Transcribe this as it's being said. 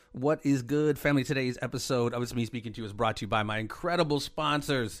What is good, family? Today's episode of It's Me Speaking to You is brought to you by my incredible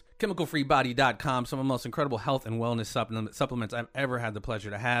sponsors, ChemicalFreeBody.com, some of the most incredible health and wellness supplements I've ever had the pleasure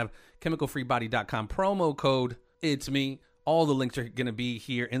to have. ChemicalFreeBody.com, promo code It's Me. All the links are going to be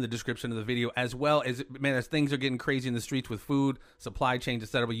here in the description of the video, as well as, man, as things are getting crazy in the streets with food, supply chains,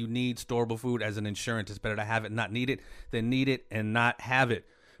 etc. You need storable food as an insurance. It's better to have it and not need it than need it and not have it.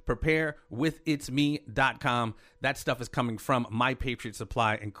 Prepare with itsme.com. That stuff is coming from My Patriot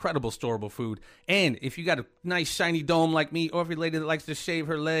Supply. Incredible storable food. And if you got a nice shiny dome like me, or if you're a lady that likes to shave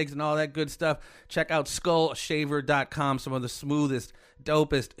her legs and all that good stuff, check out skullshaver.com. Some of the smoothest,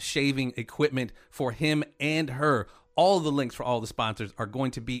 dopest shaving equipment for him and her. All the links for all the sponsors are going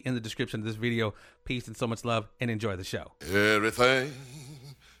to be in the description of this video. Peace and so much love, and enjoy the show. Everything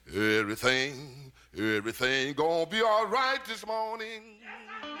gonna be all right this morning.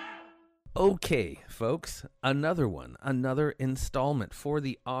 Okay, folks, another installment for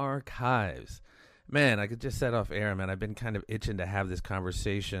the archives. Man, I could just set off air, man. I've been kind of itching to have this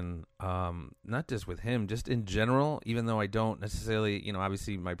conversation, not just with him, just in general, even though I don't necessarily,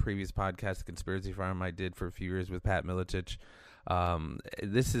 obviously my previous podcast, The Conspiracy Farm, I did for a few years with Pat Miletich.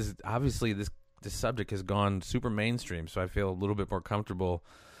 This is, obviously, this subject has gone super mainstream, so I feel a little bit more comfortable.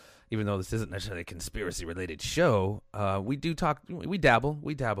 Even though this isn't necessarily a conspiracy-related show, we dabble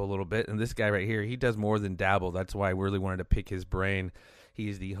a little bit. And this guy right here, he does more than dabble. That's why I really wanted to pick his brain.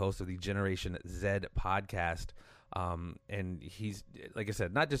 He's the host of the Generation Z podcast. And he's, like I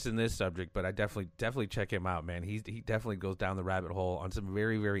said, not just in this subject, but I definitely check him out, man. He definitely goes down the rabbit hole on some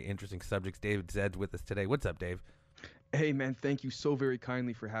very, very interesting subjects. David Zed's with us today. What's up, Dave? Hey, man, thank you so very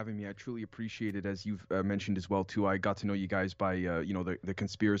kindly for having me. I truly appreciate it. As you've mentioned as well, too, I got to know you guys by, the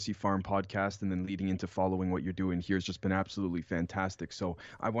Conspiracy Farm podcast, and then leading into following what you're doing here has just been absolutely fantastic. So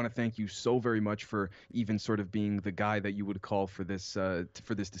I want to thank you so very much for even sort of being the guy that you would call for this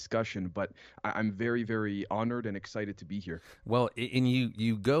discussion. But I'm very, very honored and excited to be here. Well, and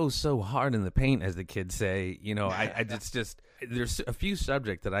you go so hard in the paint, as the kids say. It's just there's a few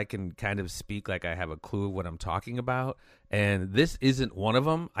subjects that I can kind of speak like I have a clue of what I'm talking about. And this isn't one of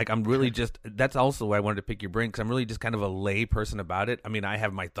them. Like, I'm really just, that's also why I wanted to pick your brain, because I'm really just kind of a lay person about it. I mean, I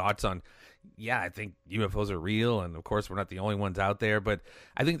have my thoughts on, I think UFOs are real, and of course we're not the only ones out there, but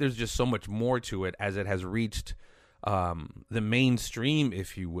I think there's just so much more to it as it has reached the mainstream,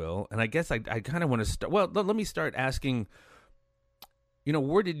 if you will. And I guess I kind of want to start, let me start asking,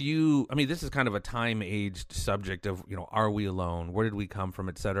 where did you, this is kind of a time-aged subject of, are we alone? Where did we come from,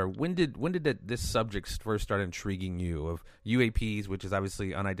 et cetera? When did this subject first start intriguing you, of UAPs, which is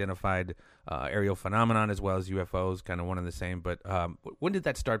obviously unidentified aerial phenomenon, as well as UFOs, kind of one and the same, but when did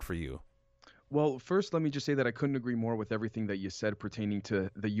that start for you? Well, first, let me just say that I couldn't agree more with everything that you said pertaining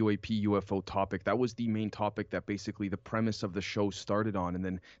to the UAP UFO topic. That was the main topic that basically the premise of the show started on. And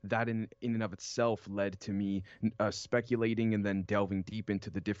then that in and of itself led to me speculating and then delving deep into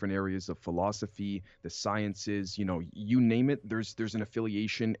the different areas of philosophy, the sciences, you name it. There's an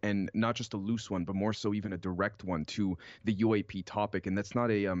affiliation, and not just a loose one, but more so even a direct one to the UAP topic. And that's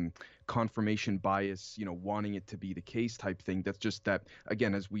not a confirmation bias, wanting it to be the case type thing. That's just that,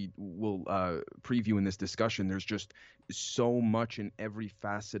 again, as we will preview in this discussion, there's just so much in every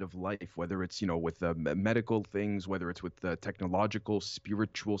facet of life, whether it's, with the medical things, whether it's with the technological,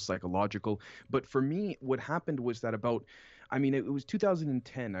 spiritual, psychological. But for me, what happened was that it was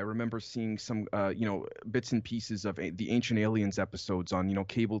 2010. I remember seeing some, bits and pieces of the Ancient Aliens episodes on,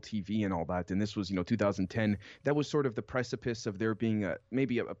 cable TV and all that. And this was, 2010. That was sort of the precipice of there being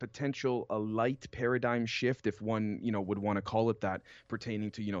maybe a potential, a light paradigm shift, if one, would want to call it that,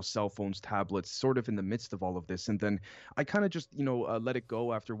 pertaining to, cell phones, tablets, sort of in the midst of all of this. And then I kind of just, let it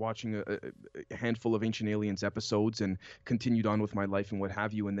go after watching a handful of Ancient Aliens episodes and continued on with my life and what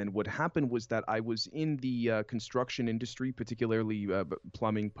have you. And then what happened was that I was in the construction industry, particularly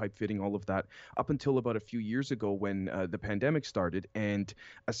plumbing, pipe fitting, all of that, up until about a few years ago when the pandemic started. And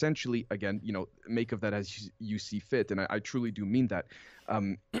essentially, again, make of that as you see fit. And I truly do mean that.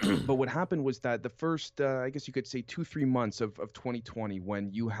 But what happened was that the first, I guess you could say 2-3 months of 2020,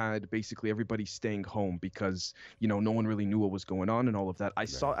 when you had basically everybody staying home because, no one really knew what was going on and all of that. I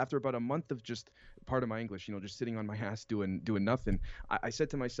saw after about a month of just, part of my English, just sitting on my ass doing nothing. I said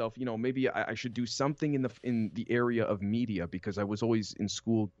to myself, maybe I should do something in the area of media, because I was always in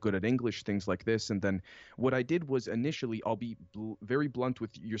school good at English, things like this. And then what I did was initially, I'll be very blunt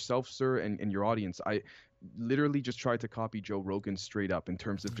with yourself, sir, and your audience. literally just tried to copy Joe Rogan straight up in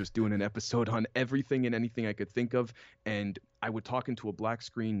terms of just doing an episode on everything and anything I could think of. And I would talk into a black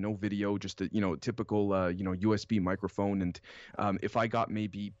screen, no video, just a, typical, USB microphone. And if I got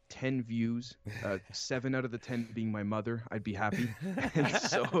maybe 10 views, 7 out of the 10 being my mother, I'd be happy. And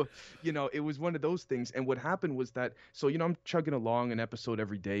so, it was one of those things. And what happened was that, so, I'm chugging along an episode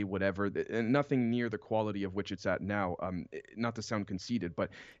every day, whatever, and nothing near the quality of which it's at now, not to sound conceited.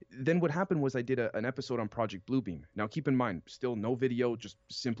 But then what happened was I did an episode on Project Bluebeam. Now, keep in mind, still no video, just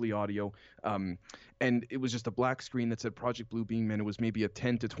simply audio. And it was just a black screen that said Project Bluebeam, and it was maybe a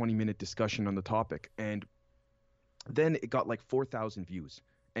 10 to 20 minute discussion on the topic. And then it got like 4,000 views.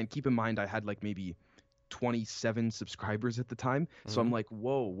 And keep in mind, I had like maybe 27 subscribers at the time. So I'm like,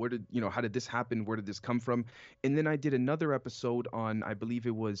 whoa, how did this happen? Where did this come from? And then I did another episode on, I believe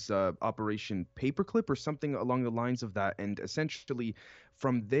it was Operation Paperclip or something along the lines of that. And essentially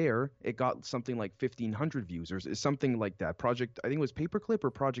from there, it got something like 1,500 views or something like that. Project, I think it was Paperclip or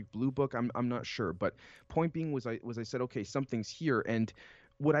Project Blue Book. I'm not sure. But point being was I said, okay, something's here. And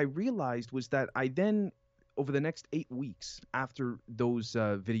what I realized was that I then, over the next 8 weeks after those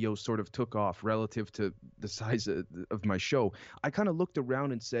videos sort of took off relative to the size of my show, I kind of looked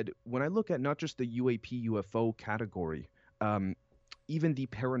around and said, when I look at not just the UAP UFO category, even the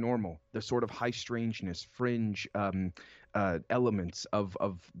paranormal, the sort of high strangeness, fringe elements of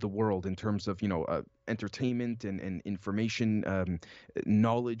the world in terms of, entertainment and information,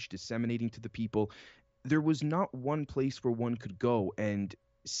 knowledge disseminating to the people, there was not one place where one could go and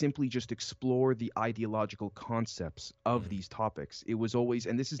simply just explore the ideological concepts of these topics. It was always,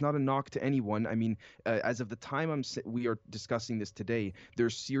 and this is not a knock to anyone, I mean, as of the time we are discussing this today,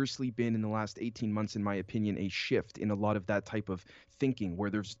 there's seriously been in the last 18 months, in my opinion, a shift in a lot of that type of thinking, where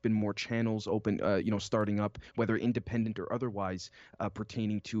there's been more channels open, starting up, whether independent or otherwise,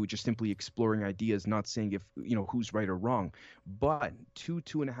 pertaining to just simply exploring ideas, not saying if, who's right or wrong. But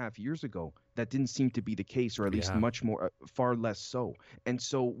 2.5 years ago, that didn't seem to be the case, or at least much more, far less so. And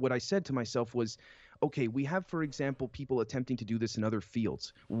so what I said to myself was, okay, we have, for example, people attempting to do this in other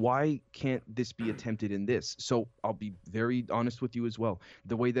fields. Why can't this be attempted in this? So I'll be very honest with you as well.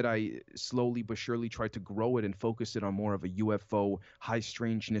 The way that I slowly but surely tried to grow it and focus it on more of a UFO, high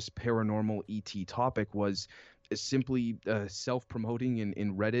strangeness, paranormal ET topic was simply self-promoting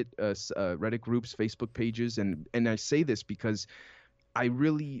in Reddit, Reddit groups, Facebook pages. And I say this because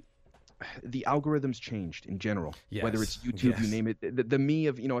the algorithms changed in general, whether it's YouTube, you name it. The me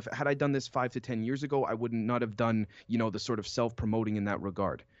of, if had I done this 5 to 10 years ago, I would not have done, the sort of self-promoting in that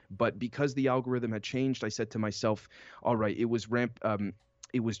regard. But because the algorithm had changed, I said to myself, all right, it was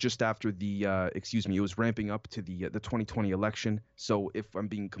just after it was ramping up to the 2020 election. So if I'm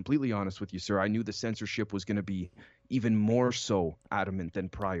being completely honest with you, sir, I knew the censorship was going to be even more so adamant than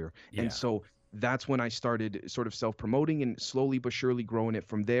prior. Yeah. And so that's when I started sort of self-promoting and slowly but surely growing it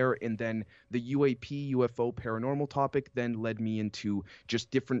from there. And then the UAP, UFO, paranormal topic then led me into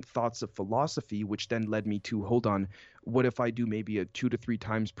just different thoughts of philosophy, which then led me to, hold on, what if I do maybe a 2 to 3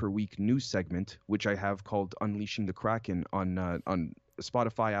 times per week news segment, which I have called Unleashing the Kraken on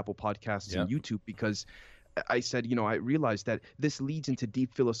Spotify, Apple Podcasts, and YouTube, because I said, I realized that this leads into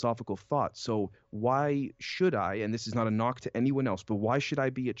deep philosophical thought. So why should I, and this is not a knock to anyone else, but why should I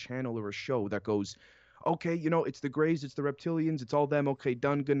be a channel or a show that goes, okay, it's the Greys, it's the reptilians, it's all them. Okay,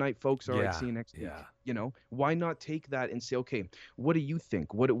 done. Good night, folks. All right, see you next week. Why not take that and say, okay, what do you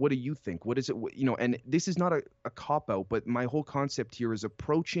think? What do you think? What is it? And this is not a cop-out, but my whole concept here is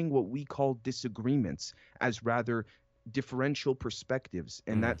approaching what we call disagreements as rather differential perspectives,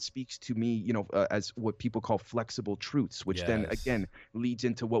 and that speaks to me, as what people call flexible truths, which then again leads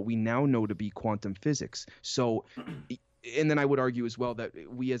into what we now know to be quantum physics. So, and then I would argue as well that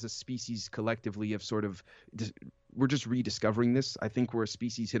we as a species collectively have sort of we're just rediscovering this. I think we're a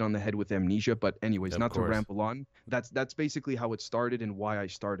species hit on the head with amnesia. But anyways, not to ramble on. That's basically how it started and why I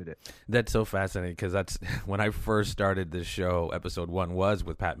started it. That's so fascinating, because that's when I first started this show. Episode 1 was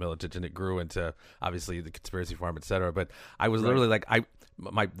with Pat Miletich, and it grew into obviously the Conspiracy Farm, etc. But I was literally like,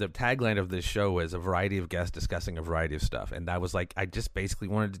 the tagline of this show is a variety of guests discussing a variety of stuff, and I was like, I just basically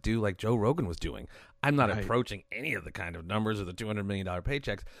wanted to do like Joe Rogan was doing. I'm not approaching any of the kind of numbers or the $200 million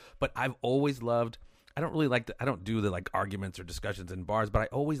paychecks, but I've always loved. I don't do the like arguments or discussions in bars, but I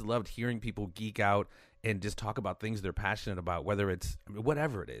always loved hearing people geek out and just talk about things they're passionate about, whether it's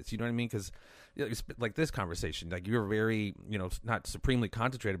whatever it is, you know what I mean? Because like this conversation, like you're very, not supremely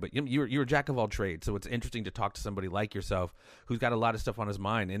concentrated, but you're a jack of all trades. So it's interesting to talk to somebody like yourself who's got a lot of stuff on his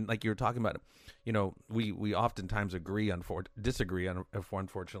mind. And like you were talking about, we oftentimes disagree,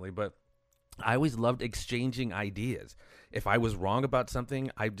 unfortunately, but I always loved exchanging ideas. If I was wrong about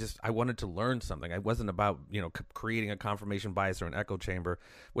something, I wanted to learn something. I wasn't about, creating a confirmation bias or an echo chamber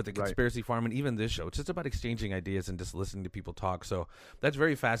with the conspiracy farm and even this show. It's just about exchanging ideas and just listening to people talk. So that's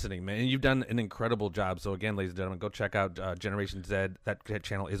very fascinating, man. And you've done an incredible job. So again, ladies and gentlemen, go check out Generation Z. That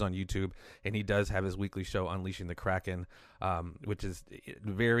channel is on YouTube, and he does have his weekly show, Unleashing the Kraken, which is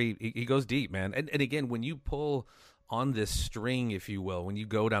he goes deep, man. And again, when you pull on this string, if you will, when you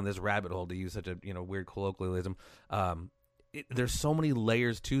go down this rabbit hole, to use such a weird colloquialism, there's so many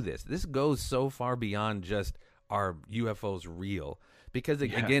layers to this. This goes so far beyond just are UFOs real, because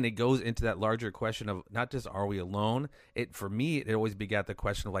again, it goes into that larger question of not just are we alone. For me, it always begat the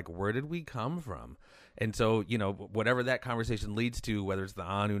question of like, where did we come from? And so, whatever that conversation leads to, whether it's the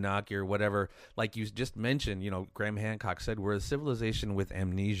Anunnaki or whatever, like you just mentioned, Graham Hancock said, we're a civilization with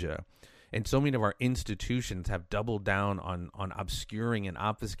amnesia. And so many of our institutions have doubled down on obscuring and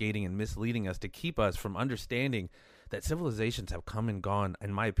obfuscating and misleading us to keep us from understanding that civilizations have come and gone,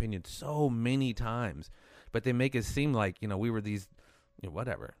 in my opinion, so many times. But they make it seem like, we were these,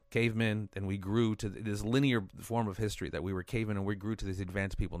 cavemen, and we grew to this linear form of history, that we were cavemen and we grew to these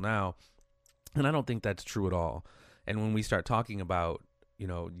advanced people now. And I don't think that's true at all. And when we start talking about,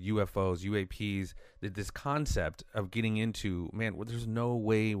 UFOs, UAPs, this concept of getting into, man, there's no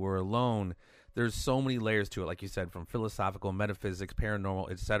way we're alone. There's so many layers to it, like you said, from philosophical, metaphysics, paranormal,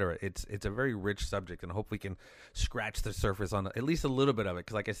 etc. It's a very rich subject, and hopefully can scratch the surface on at least a little bit of it.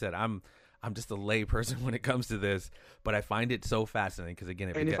 Because, like I said, I'm just a lay person when it comes to this, but I find it so fascinating. Because again,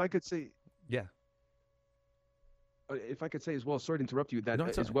 if I could say, yeah. If I could say as well, sorry to interrupt you, that No,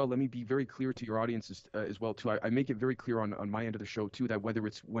 as well, let me be very clear to your audience as well, too. I make it very clear on my end of the show, too, that whether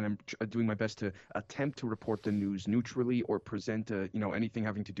it's when I'm doing my best to attempt to report the news neutrally or present, anything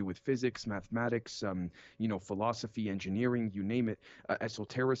having to do with physics, mathematics, philosophy, engineering, you name it,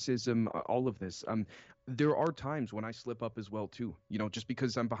 esotericism, all of this. There are times when I slip up as well, too. Just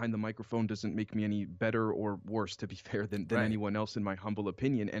because I'm behind the microphone doesn't make me any better or worse, to be fair, than Right. anyone else, in my humble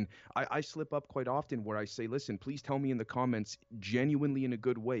opinion. And I slip up quite often where I say, listen, please tell me in the comments genuinely in a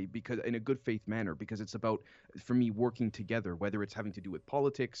good way, because in a good faith manner, because it's about, for me, working together, whether it's having to do with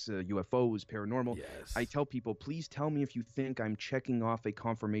politics, UFOs, paranormal. Yes. I tell people, please tell me if you think I'm checking off a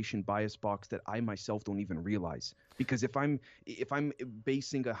confirmation bias box that I myself don't even realize. Because if I'm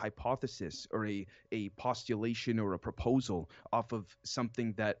basing a hypothesis or a postulation or a proposal off of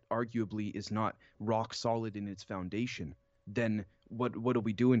something that arguably is not rock solid in its foundation, then what are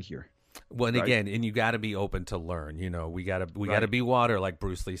we doing here? Well, and again, and you got to be open to learn. We got to be water, like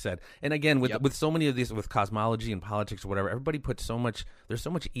Bruce Lee said. And again, with so many of these, with cosmology and politics or whatever, everybody puts there's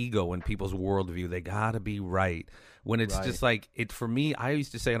so much ego in people's worldview. They got to be right. When it's just like for me, I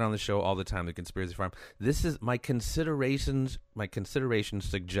used to say it on the show all the time, the Conspiracy Farm. This is my considerations. My considerations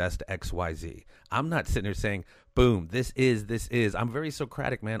suggest XYZ. I'm not sitting there saying, boom, this is. I'm very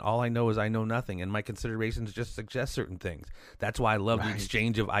Socratic, man. All I know is I know nothing, and my considerations just suggest certain things. That's why I love the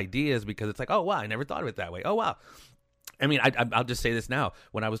exchange of ideas, because it's like, oh, wow, I never thought of it that way. Oh, wow. I mean, I'll just say this now.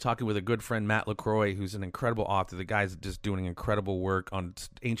 When I was talking with a good friend, Matt LaCroix, who's an incredible author, the guy's just doing incredible work on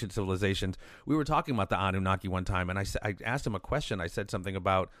ancient civilizations, we were talking about the Anunnaki one time, and I asked him a question. I said something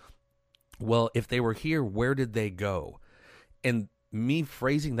about, well, if they were here, where did they go? And me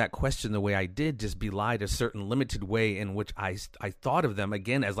phrasing that question the way I did just belied a certain limited way in which I thought of them,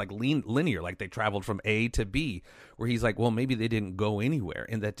 again, as like linear, like they traveled from A to B, where he's like, well, maybe they didn't go anywhere.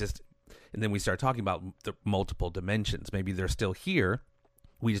 And then we start talking about the multiple dimensions. Maybe they're still here.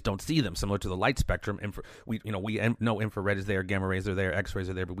 We just don't see them, similar to the light spectrum. We know infrared is there, gamma rays are there, X-rays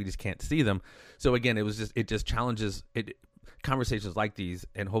are there, but we just can't see them. So again, it just challenges it. Conversations like these,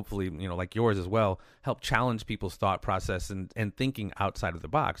 and hopefully, like yours as well, help challenge people's thought process and thinking outside of the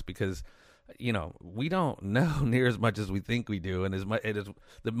box, because, we don't know near as much as we think we do. And it is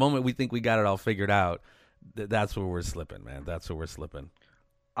the moment we think we got it all figured out, that's where we're slipping, man. That's where we're slipping.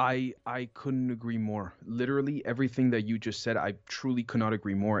 I couldn't agree more. Literally everything that you just said, I truly could not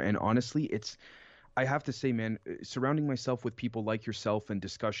agree more. And honestly, I have to say, man, surrounding myself with people like yourself and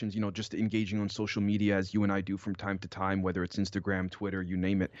discussions, just engaging on social media as you and I do from time to time, whether it's Instagram, Twitter, you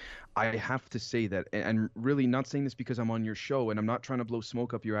name it. I have to say that, and really not saying this because I'm on your show, and I'm not trying to blow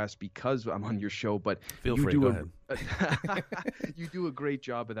smoke up your ass because I'm on your show, but feel free, go ahead. You do a great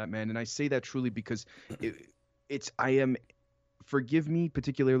job of that, man. And I say that truly because forgive me,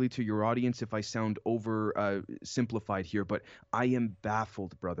 particularly to your audience, if I sound over simplified here, but I am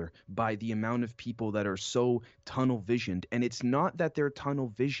baffled, brother, by the amount of people that are so tunnel visioned. And it's not that they're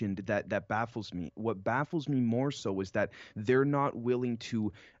tunnel visioned that baffles me. What baffles me more so is that they're not willing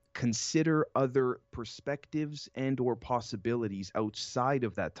to consider other perspectives and or possibilities outside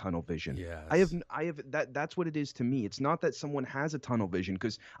of that tunnel vision. Yes. I have that's what it is to me. It's not that someone has a tunnel vision,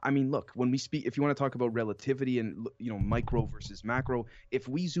 because I mean, look, when we speak, if you want to talk about relativity and, you know, micro versus macro, if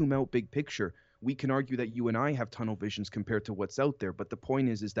we zoom out big picture, we can argue that you and I have tunnel visions compared to what's out there. But the point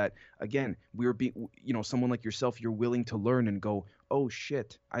is that, again, we're being, you know, someone like yourself, you're willing to learn and go, oh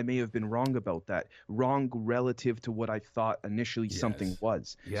shit, I may have been wrong about that. Wrong relative to what I thought initially something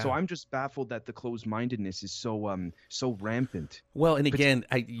was. Yeah. So I'm just baffled that the closed-mindedness is so rampant. Well, and again,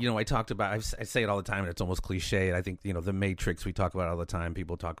 I talked about, I say it all the time, and it's almost cliche. And I think, you know, The Matrix, we talk about it all the time.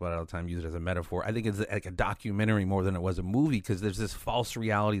 People talk about it all the time, use it as a metaphor. I think it's like a documentary more than it was a movie, because there's this false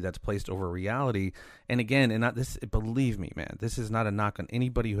reality that's placed over reality. And again, and not this, believe me, man, this is not a knock on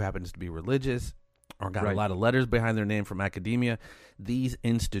anybody who happens to be religious or got a lot of letters behind their name from academia. These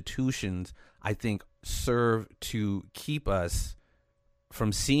institutions, I think, serve to keep us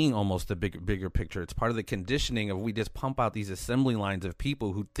from seeing almost the bigger picture. It's part of the conditioning of, we just pump out these assembly lines of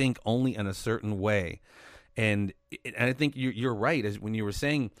people who think only in a certain way. And I think you're right, as when you were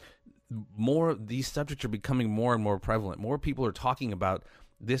saying, more these subjects are becoming more and more prevalent. More people are talking about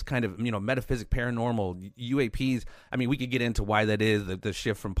this kind of, you know, metaphysic, paranormal, UAPs. I mean, we could get into why that is, the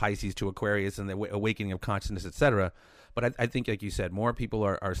shift from Pisces to Aquarius and the awakening of consciousness, etc. But I think, like you said, more people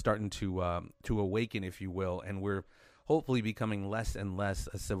are starting to awaken, if you will, and we're hopefully becoming less and less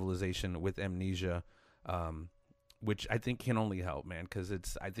a civilization with amnesia, which I think can only help, man, because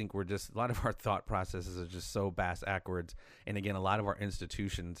I think we're just, a lot of our thought processes are just so backwards. And again, a lot of our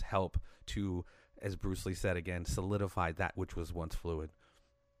institutions help to, as Bruce Lee said again, solidify that which was once fluid.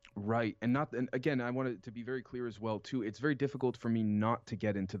 Right. And again, I wanted to be very clear as well, too. It's very difficult for me not to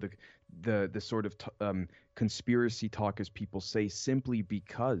get into the sort of conspiracy talk, as people say, simply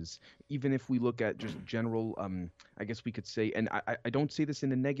because even if we look at just general, I guess we could say, and I don't say this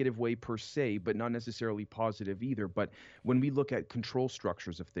in a negative way per se, but not necessarily positive either. But when we look at control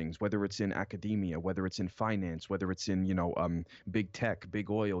structures of things, whether it's in academia, whether it's in finance, whether it's in, you know, big tech, big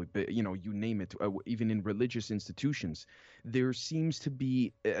oil, you know, you name it, even in religious institutions, there seems to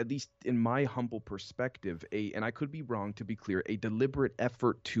be, at least in my humble perspective, and I could be wrong, to be clear, a deliberate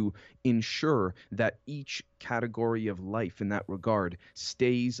effort to ensure that each category of life in that regard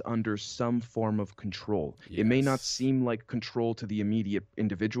stays under some form of control. Yes. It may not seem like control to the immediate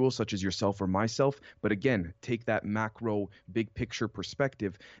individual, such as yourself or myself, but again, take that macro, big picture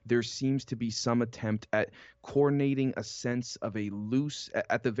perspective. There seems to be some attempt at coordinating a sense of a loose,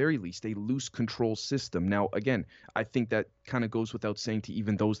 at the very least, a loose control system. Now, again, I think that kind of goes without saying to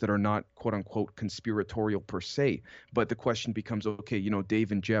even those that are not, quote unquote, conspiratorial per se. But the question becomes, okay, you know,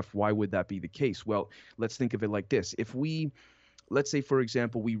 Dave and Jeff, why would that be the case? Well, let's think of it like this. If let's say, for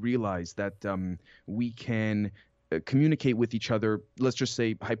example, we realize that we can communicate with each other, let's just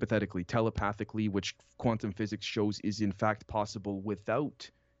say hypothetically, telepathically, which quantum physics shows is in fact possible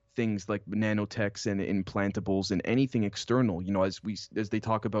without things like nanotechs and implantables and anything external, you know, as they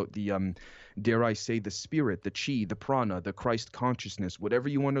talk about the dare I say, the spirit, the chi, the prana, the Christ consciousness, whatever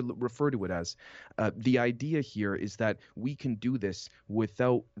you want to refer to it as. The idea here is that we can do this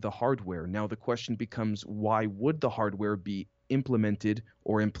without the hardware. Now the question becomes, why would the hardware be implemented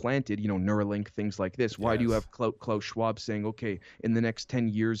or implanted, you know, Neuralink, things like this? Why do you have Klaus Schwab saying, okay, in the next 10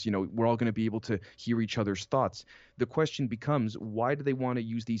 years, you know, we're all going to be able to hear each other's thoughts? The question becomes, why do they want to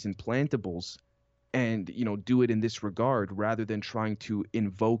use these implantables and, you know, do it in this regard rather than trying to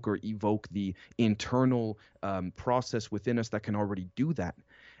invoke or evoke the internal process within us that can already do that?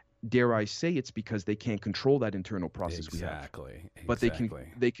 Dare I say, it's because they can't control that internal process we have. But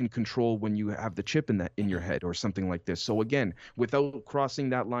they can control when you have the chip in your head or something like this. So again, without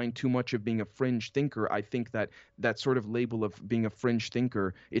crossing that line too much of being a fringe thinker, I think that sort of label of being a fringe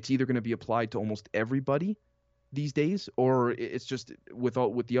thinker, it's either going to be applied to almost everybody these days, or it's just with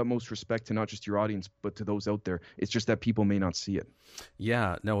the utmost respect to not just your audience but to those out there, it's just that people may not see it.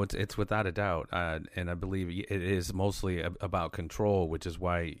 Yeah, no, it's without a doubt, and I believe it is mostly about control, which is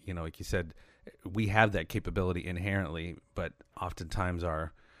why, you know, like you said, we have that capability inherently, but oftentimes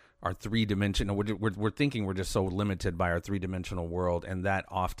our three-dimensional, we're thinking we're just so limited by our three-dimensional world, and that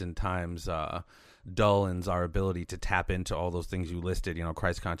oftentimes dullens our ability to tap into all those things you listed, you know,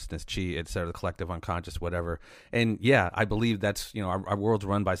 Christ consciousness, chi, et cetera, the collective unconscious, whatever. And yeah, I believe that's, you know, our world's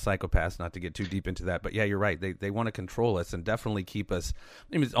run by psychopaths, not to get too deep into that, but yeah, you're right. They want to control us and definitely keep us.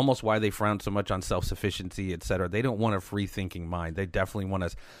 I mean, it's almost why they frown so much on self-sufficiency, et cetera. They don't want a free thinking mind. They definitely want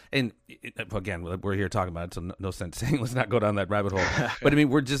us. And again, we're here talking about it, so no sense saying let's not go down that rabbit hole. But I mean,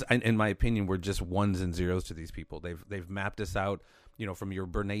 we're just, in my opinion, we're just ones and zeros to these people. They've mapped us out. from your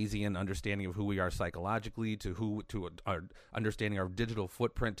Bernaysian understanding of who we are psychologically to our understanding our digital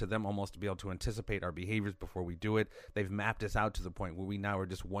footprint, to them almost to be able to anticipate our behaviors before we do it. They've mapped us out to the point where we now are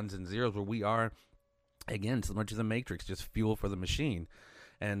just ones and zeros, where we are, again, so much of the Matrix, just fuel for the machine.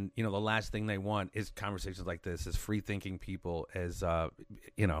 And, the last thing they want is conversations like this, is free-thinking people, as,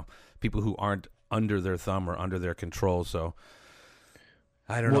 people who aren't under their thumb or under their control. So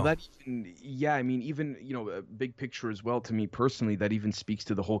I don't know. Well, that even, a big picture as well, to me personally, that even speaks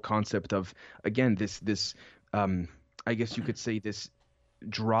to the whole concept of, again, this I guess you could say, this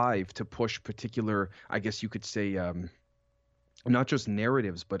drive to push particular, I guess you could say, not just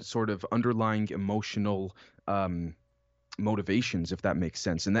narratives, but sort of underlying emotional motivations, if that makes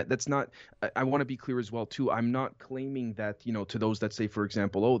sense. And that's not, I want to be clear as well too, I'm not claiming that, to those that say, for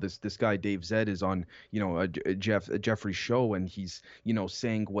example, oh, this guy Dave Zed is on, a Jeffrey show, and he's,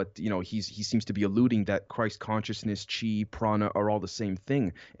 saying what, he seems to be alluding that Christ consciousness, chi, prana are all the same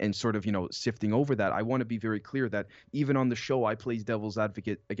thing, and sort of, sifting over that. I want to be very clear that even on the show, I play devil's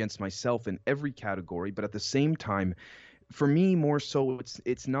advocate against myself in every category, but at the same time, for me, more so,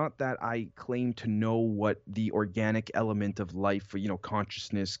 it's not that I claim to know what the organic element of life,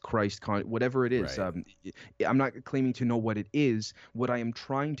 consciousness, Christ, whatever it is. Right. I'm not claiming to know what it is. What I am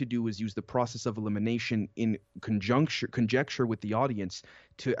trying to do is use the process of elimination in conjecture with the audience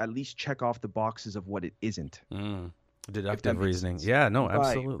to at least check off the boxes of what it isn't. Deductive reasoning. Yeah, no,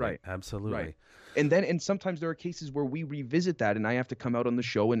 absolutely. Right. Absolutely. Right. And sometimes there are cases where we revisit that, and I have to come out on the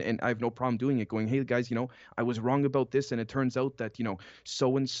show, and I have no problem doing it, going, hey, guys, I was wrong about this, and it turns out that,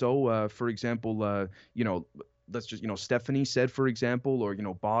 so-and-so, for example, let's just, Stephanie said, for example, or,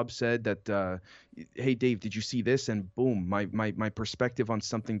 Bob said that, hey, Dave, did you see this? And boom, my perspective on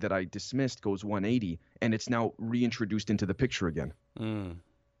something that I dismissed goes 180, and it's now reintroduced into the picture again.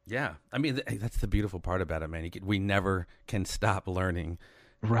 Yeah. I mean, that's the beautiful part about it, man. We never can stop learning.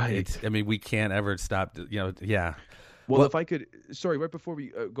 Right. We can't ever stop, yeah. Well, if I could, sorry, right before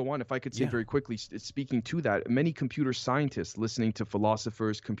we go on, if I could say Yeah. very quickly, speaking to that, many computer scientists, listening to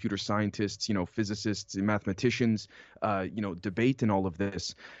philosophers, computer scientists, physicists, mathematicians, debate and all of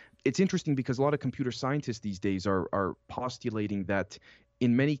this, it's interesting because a lot of computer scientists these days are postulating that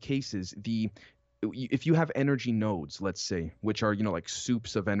in many cases, if you have energy nodes, let's say, which are, like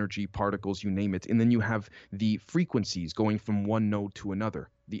soups of energy, particles, you name it, and then you have the frequencies going from one node to another,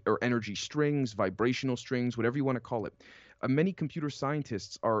 or energy strings, vibrational strings, whatever you want to call it. Many computer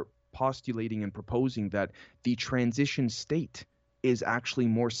scientists are postulating and proposing that the transition state is actually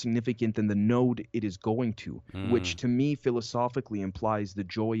more significant than the node it is going to, which to me philosophically implies the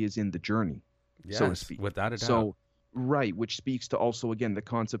joy is in the journey, so to speak. Without a doubt. Right, which speaks to also, again, the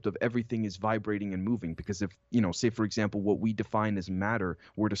concept of everything is vibrating and moving. Because if, say, for example, what we define as matter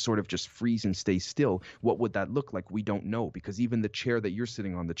were to sort of just freeze and stay still, what would that look like? We don't know. Because even the chair that you're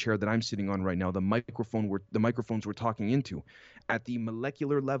sitting on, the chair that I'm sitting on right now, the microphones we're talking into, at the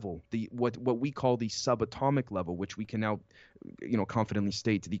molecular level, what we call the subatomic level, which we can now, confidently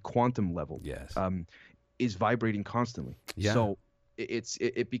state the quantum level, Yes. is vibrating constantly. Yeah. So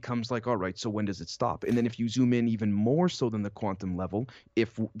it becomes like, all right, so when does it stop? And then if you zoom in even more so than the quantum level,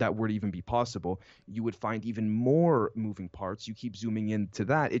 if that were to even be possible, you would find even more moving parts. You keep zooming into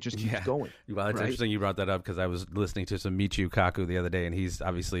that, it just keeps going. Well, it's interesting you brought that up, because I was listening to some Michio Kaku the other day, and he's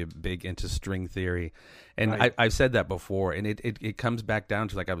obviously big into string theory. And Right. I've said that before, and it comes back down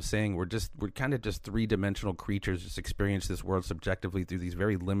to, like I was saying, we're kind of just three-dimensional creatures, just experience this world subjectively through these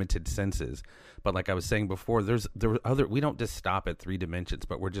very limited senses. But like I was saying before, we don't just stop at 3 dimensions,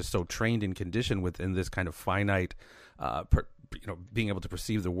 but we're just so trained and conditioned within this kind of finite, being able to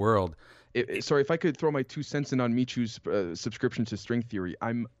perceive the world. Sorry, if I could throw my 2 cents in on Michu's subscription to string theory,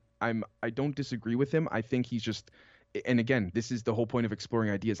 I don't disagree with him. I think he's just, and again, this is the whole point of exploring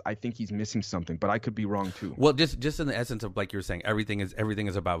ideas. I think he's missing something, but I could be wrong too. Well, just in the essence of, like you were saying, everything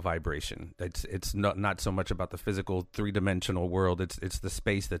is about vibration. It's not so much about the physical 3-dimensional world. It's the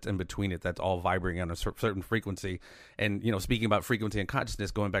space that's in between it that's all vibrating on a certain frequency. And speaking about frequency and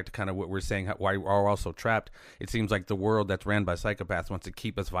consciousness, going back to kind of what we're saying, why we're also trapped. It seems like the world that's ran by psychopaths wants to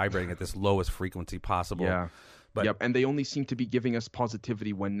keep us vibrating at this lowest frequency possible. Yeah. But, yep, and they only seem to be giving us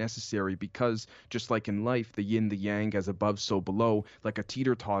positivity when necessary, because just like in life, the yin, the yang, as above, so below, like a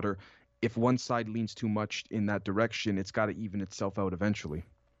teeter-totter, if one side leans too much in that direction, it's got to even itself out eventually.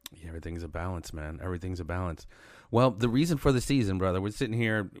 Yeah, everything's a balance, man. Everything's a balance. Well, the reason for the season, brother, we're sitting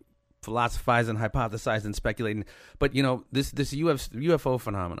here philosophizing, hypothesizing, speculating, but this UFO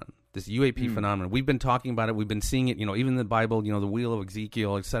phenomenon, this UAP phenomenon, we've been talking about it, we've been seeing it, even in the Bible, the wheel of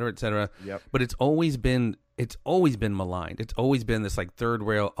Ezekiel, et cetera, et cetera. Yep. But it's always been maligned. It's always been this like third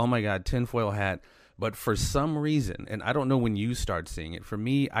rail, oh my God, tinfoil hat But for some reason, and I don't know when you start seeing it, for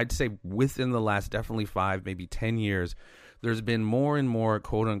me, I'd say within the last definitely 5, maybe 10 years, there's been more and more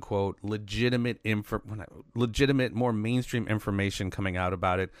quote unquote legitimate, more mainstream information coming out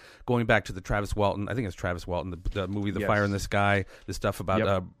about it. Going back to the Travis Walton, I think it's Travis Walton, the movie The Fire in the Sky, the stuff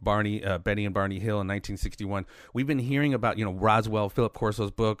about Betty and Barney Hill in 1961. We've been hearing about, Roswell, Philip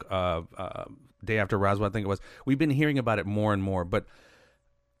Corso's book, Day After Roswell, I think it was. We've been hearing about it more and more, but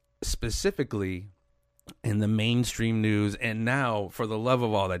specifically in the mainstream news, and now, for the love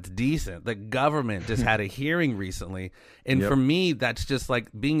of all that's decent, the government just had a hearing recently, and for me, that's just like,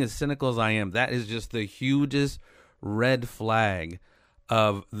 being as cynical as I am, that is just the hugest red flag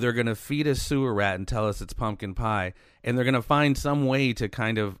of, they're going to feed us sewer rat and tell us it's pumpkin pie, and they're going to find some way to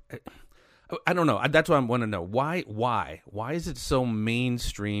kind of, I don't know. That's what I want to know. Why is it so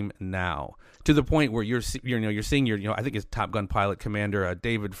mainstream now, to the point where you're seeing your, I think it's Top Gun pilot commander,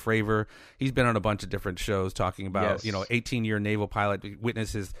 David Fravor. He's been on a bunch of different shows talking about, 18-year naval pilot,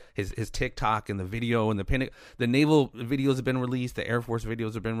 witnesses his TikTok and the video, and the naval videos have been released. The Air Force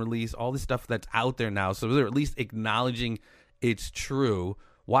videos have been released, all this stuff that's out there now. So they're at least acknowledging it's true.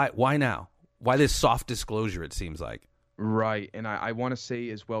 Why now? Why this soft disclosure, it seems like? Right. And I want to say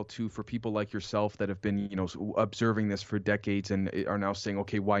as well, too, for people like yourself that have been, observing this for decades and are now saying,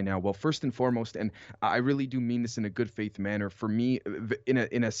 okay, why now? Well, first and foremost, and I really do mean this in a good faith manner, for me,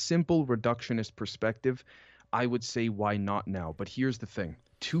 in a simple reductionist perspective, I would say, why not now? But here's the thing.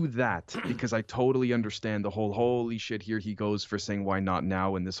 To that, because I totally understand the whole holy shit, here he goes for saying why not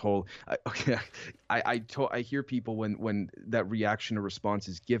now, and this whole I hear people when that reaction or response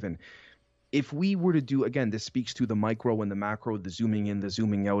is given. If we were to do, again, this speaks to the micro and the macro, the zooming in, the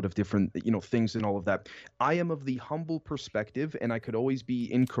zooming out of different, things and all of that. I am of the humble perspective, and I could always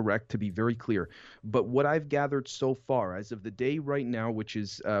be incorrect, to be very clear. But what I've gathered so far, as of the day right now, which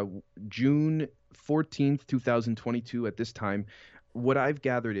is June 14th, 2022 at this time, what I've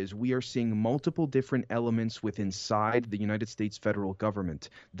gathered is we are seeing multiple different elements inside the United States federal government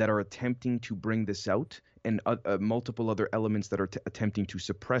that are attempting to bring this out, and multiple other elements that are attempting to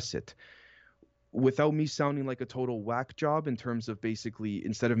suppress it. Without me sounding like a total whack job, in terms of, basically,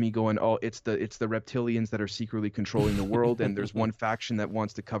 instead of me going, oh, it's the reptilians that are secretly controlling the world, and there's one faction that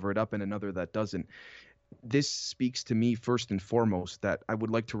wants to cover it up and another that doesn't. This speaks to me first and foremost that I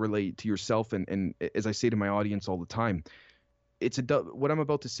would like to relate to yourself, and as I say to my audience all the time, what I'm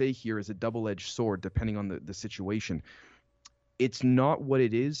about to say here is a double-edged sword, depending on the situation. It's not what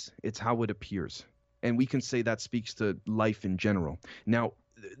it is, it's how it appears. And we can say that speaks to life in general. Now,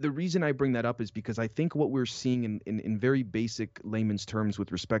 the reason I bring that up is because I think what we're seeing in very basic layman's terms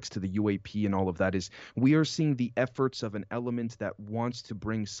with respects to the UAP and all of that is, we are seeing the efforts of an element that wants to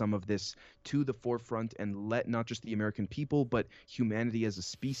bring some of this to the forefront and let not just the American people, but humanity as a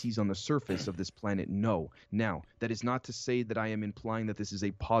species on the surface of this planet know. Now, that is not to say that I am implying that this is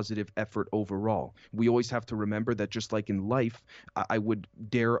a positive effort overall. We always have to remember that, just like in life, I would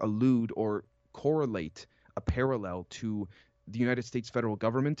dare allude or correlate a parallel to the United States federal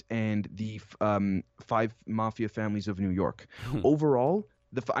government and the 5 mafia families of New York. Overall,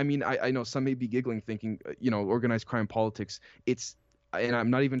 I know some may be giggling, thinking, organized crime politics. And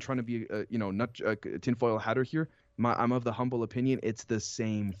I'm not even trying to be, tinfoil hatter here. I'm of the humble opinion, it's the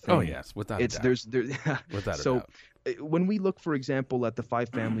same thing. Oh yes, without a doubt. Without a doubt. When we look, for example, at the 5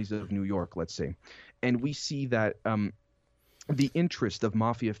 families of New York, let's say, and we see that the interest of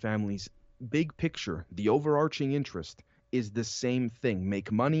mafia families, big picture, the overarching interest, is the same thing: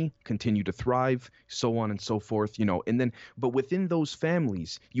 make money, continue to thrive, so on and so forth, but within those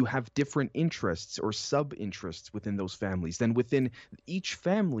families, you have different interests or sub-interests within those families. Then within each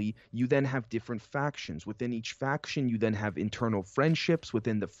family, you then have different factions. Within each faction, you then have internal friendships.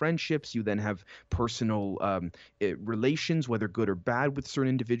 Within the friendships, you then have personal relations, whether good or bad, with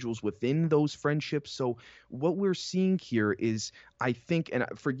certain individuals within those friendships. So what we're seeing here is, I think, and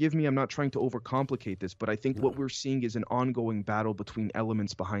forgive me, I'm not trying to overcomplicate this, but I think what we're seeing is an ongoing battle between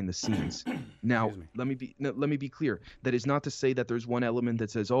elements behind the scenes. Now, let me be clear. That is not to say that there's one element that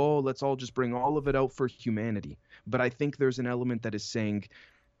says, oh, let's all just bring all of it out for humanity. But I think there's an element that is saying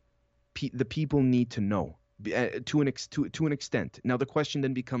the people need to know. To an extent. Now the question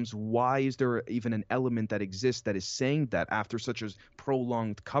then becomes, why is there even an element that exists that is saying that after such a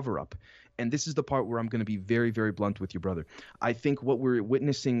prolonged cover-up? And this is the part where I'm going to be very, very blunt with you, brother. I think what we're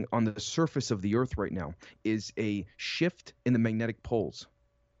witnessing on the surface of the Earth right now is a shift in the magnetic poles,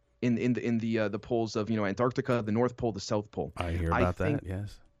 in the poles of Antarctica, the North Pole, the South Pole. I hear about that.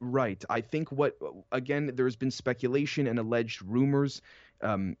 Yes. Right. I think there's been speculation and alleged rumors.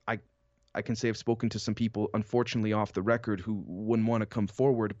 I can say I've spoken to some people, unfortunately off the record, who wouldn't want to come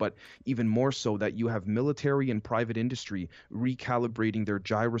forward, but even more so that you have military and private industry recalibrating their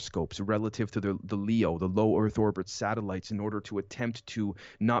gyroscopes relative to the LEO, the low Earth orbit satellites, in order to attempt to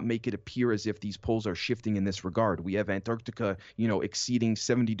not make it appear as if these poles are shifting in this regard. We have Antarctica, exceeding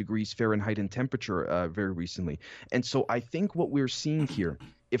 70 degrees Fahrenheit in temperature very recently. And so I think what we're seeing here,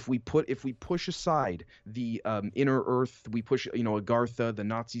 if we push aside the inner Earth, we push Agartha, the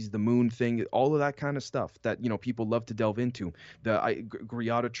Nazis, the moon thing, all of that kind of stuff that people love to delve into, the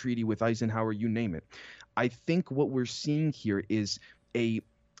Greada Treaty with Eisenhower, you name it. I think what we're seeing here is I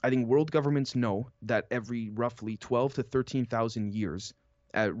think world governments know that every roughly 12 to 13,000 years,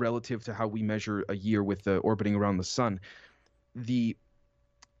 relative to how we measure a year with orbiting around the sun, the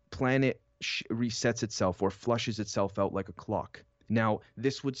planet resets itself or flushes itself out like a clock. Now,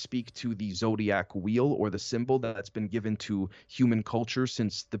 this would speak to the zodiac wheel, or the symbol that's been given to human culture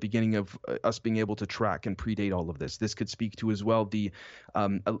since the beginning of us being able to track and predate all of this. This could speak to as well the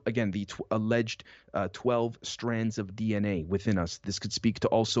alleged 12 strands of DNA within us. This could speak to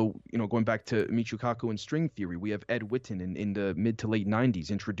also, going back to Michio Kaku and string theory. We have Ed Witten in the mid to late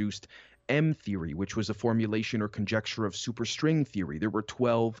 90s introduced M theory, which was a formulation or conjecture of superstring theory. There were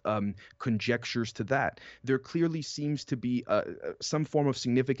 12 conjectures to that. There clearly seems to be some form of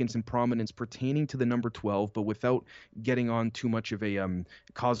significance and prominence pertaining to the number 12, but without getting on too much of a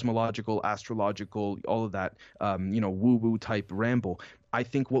cosmological, astrological, all of that, woo-woo type ramble. I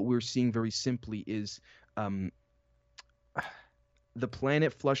think what we're seeing very simply is the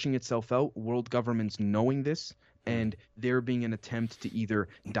planet flushing itself out, world governments knowing this, and there being an attempt to either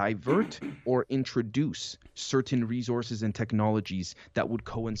divert or introduce certain resources and technologies that would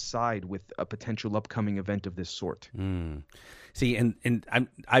coincide with a potential upcoming event of this sort. See, and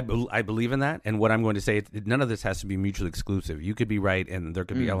I believe in that. And what I'm going to say, none of this has to be mutually exclusive. You could be right, and there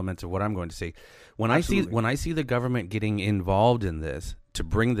could be elements of what I'm going to say. When I see the government getting involved in this to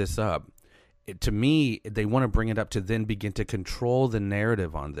bring this up, to me, they want to bring it up to then begin to control the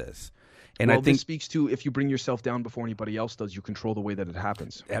narrative on this. And I think this speaks to, if you bring yourself down before anybody else does, you control the way that it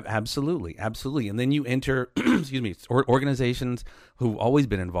happens. Absolutely. And then you enter, organizations who've always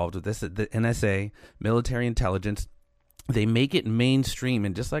been involved with this, the NSA, military intelligence. They make it mainstream,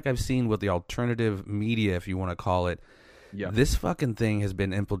 and just like I've seen with the alternative media, if you want to call it, this fucking thing has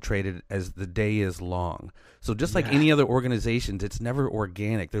been infiltrated as the day is long. So just like any other organizations, it's never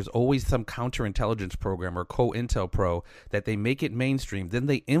organic. There's always some counterintelligence program or COINTELPRO that they make it mainstream. Then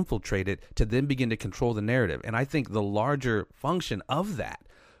they infiltrate it to then begin to control the narrative. And I think the larger function of that,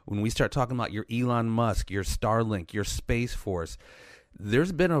 when we start talking about your Elon Musk, your Starlink, your Space Force,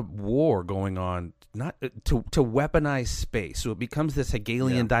 there's been a war going on not to weaponize space. So it becomes this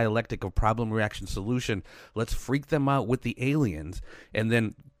Hegelian dialectic of problem, reaction, solution. Let's freak them out with the aliens. And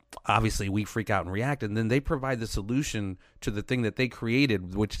then obviously we freak out and react. And then they provide the solution to the thing that they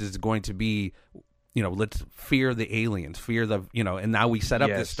created, which is going to be, let's fear the aliens, fear the, and now we set up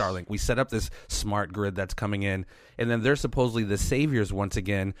this Starlink. We set up this smart grid that's coming in. And then they're supposedly the saviors once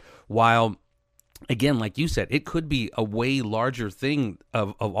again, while, again, like you said, it could be a way larger thing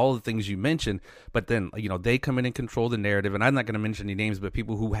of all the things you mentioned, but then, they come in and control the narrative. And I'm not going to mention any names, but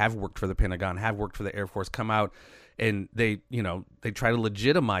people who have worked for the Pentagon, have worked for the Air Force, come out and they try to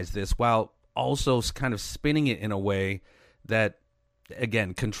legitimize this while also kind of spinning it in a way that,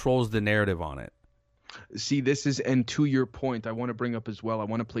 again, controls the narrative on it. See, and to your point, I want to bring up as well, I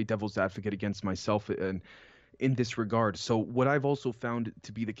want to play devil's advocate against myself and in this regard. So what I've also found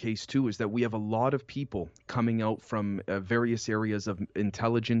to be the case too is that we have a lot of people coming out from various areas of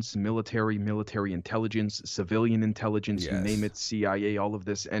intelligence, military intelligence, civilian intelligence, you name it, CIA, all of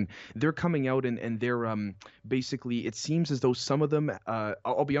this, and they're coming out and they're basically, it seems as though some of them,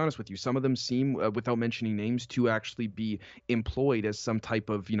 I'll be honest with you, some of them seem, without mentioning names, to actually be employed as some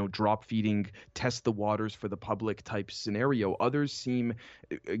type of drop feeding, test the waters for the public type scenario. Others seem,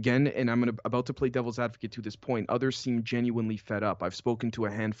 again, and I'm about to play devil's advocate to this point, others seem genuinely fed up. I've spoken to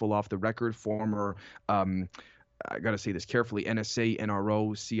a handful off the record, former I got to say this carefully, NSA,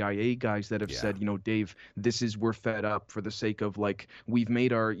 NRO, CIA guys that have said, Dave, we're fed up for the sake of, like, we've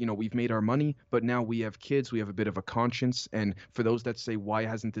made our money, but now we have kids, we have a bit of a conscience. And for those that say, why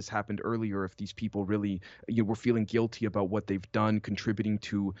hasn't this happened earlier, if these people really, were feeling guilty about what they've done, contributing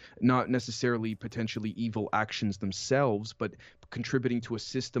to not necessarily potentially evil actions themselves, but contributing to a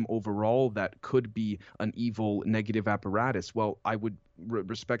system overall that could be an evil negative apparatus. Well, I would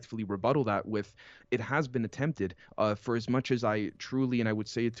respectfully rebuttal that with, it has been attempted. For as much as I truly, and I would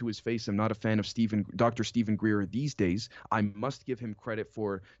say it to his face, I'm not a fan of Dr. Stephen Greer these days. I must give him credit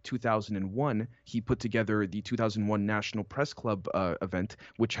for 2001. He put together the 2001 National Press Club event,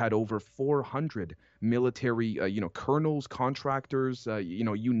 which had over 400 military, colonels, contractors,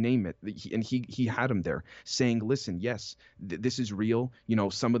 you name it. And he had them there saying, listen, yes, this is real.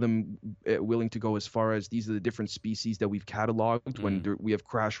 Some of them willing to go as far as these are the different species that we've cataloged when we have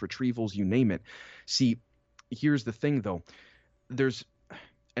crash retrievals, you name it. See, here's the thing, though.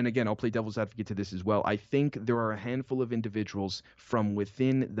 And again, I'll play devil's advocate to this as well. I think there are a handful of individuals from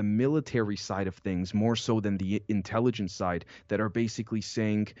within the military side of things, more so than the intelligence side, that are basically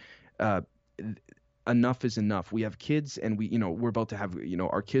saying, enough is enough. We have kids, and we're about to have,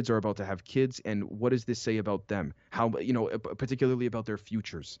 our kids are about to have kids, and what does this say about them? How, particularly about their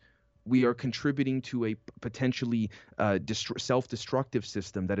futures? We are contributing to a potentially self-destructive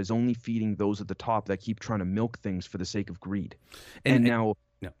system that is only feeding those at the top that keep trying to milk things for the sake of greed. And now,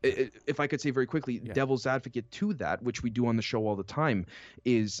 if I could say very quickly, devil's advocate to that, which we do on the show all the time,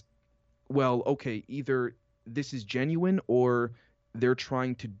 is, well, okay, either this is genuine or they're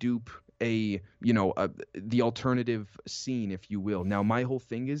trying to dupe the alternative scene, if you will. Now, my whole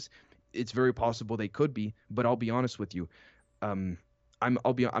thing is, it's very possible they could be, but I'll be honest with you.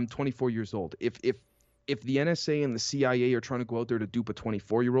 I'm 24 years old. If the NSA and the CIA are trying to go out there to dupe a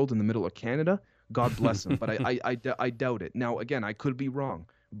 24-year-old in the middle of Canada, God bless them. But I doubt it. Now, again, I could be wrong,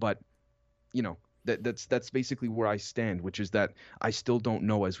 but that's basically where I stand, which is that I still don't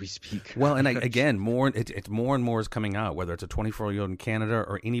know as we speak. Well, and again, it's more and more is coming out, whether it's a 24-year-old in Canada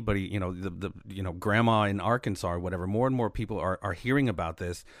or anybody, the grandma in Arkansas or whatever. More and more people are hearing about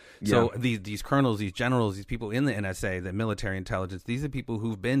this. So these colonels, these generals, these people in the NSA, the military intelligence, these are people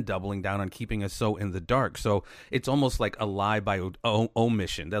who've been doubling down on keeping us so in the dark. So it's almost like a lie by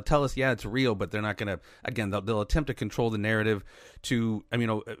omission. They'll tell us, yeah, it's real, but they're not going to. Again, they'll attempt to control the narrative to,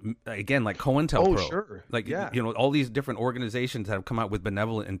 again, like COINTELPRO. Oh, sure. All these different organizations that have come out with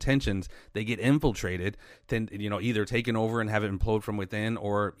benevolent intentions, they get infiltrated, then, either taken over and have it implode from within,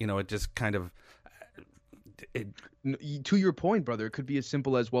 or, it just kind of... To your point, brother, it could be as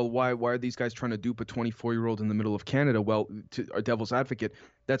simple as, well, why are these guys trying to dupe a 24-year-old in the middle of Canada? Well, to our devil's advocate,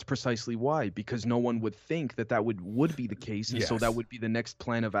 that's precisely why, because no one would think that would be the case, and so that would be the next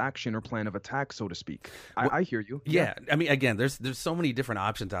plan of action or plan of attack, so to speak. I hear you. Yeah, I mean, again, there's so many different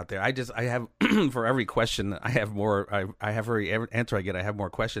options out there. I have for every question, I have more. I have for every answer I get, I have more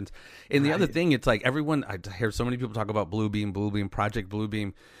questions. And the other thing, it's like everyone. I hear so many people talk about Bluebeam, Project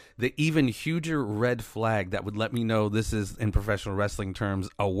Bluebeam. The even huger red flag that would let me know this is, in professional wrestling terms,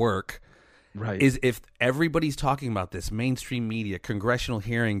 a work, right, is if everybody's talking about this, mainstream media, congressional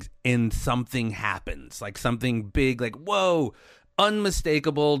hearings, and something happens, like something big, like, whoa,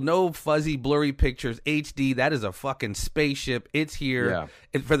 unmistakable, no fuzzy, blurry pictures, HD, that is a fucking spaceship, it's here. Yeah.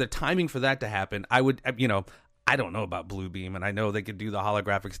 And for the timing for that to happen, I would, I don't know about Bluebeam, and I know they could do the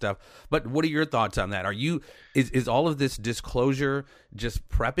holographic stuff, but what are your thoughts on that? Is all of this disclosure just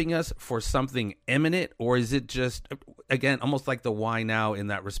prepping us for something imminent, or is it just, again, almost like the why now in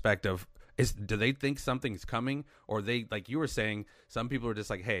that respect of, do they think something's coming, or they, like you were saying, some people are just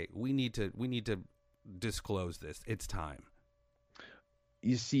like, hey, we need to disclose this. It's time.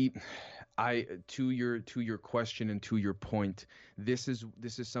 You see, to your question and to your point, this is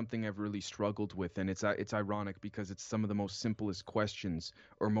something I've really struggled with, and it's ironic because it's some of the most simplest questions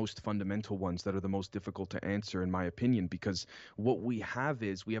or most fundamental ones that are the most difficult to answer, in my opinion, because what we have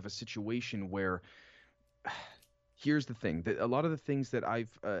a situation where, here's the thing, that a lot of the things that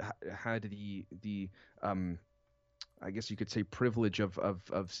I've had the I guess you could say privilege of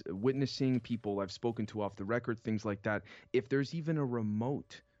witnessing, people I've spoken to off the record, things like that. If there's even a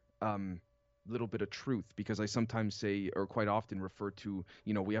remote little bit of truth, because I sometimes say, or quite often refer to,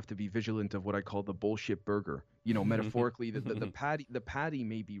 we have to be vigilant of what I call the bullshit burger. Metaphorically, the patty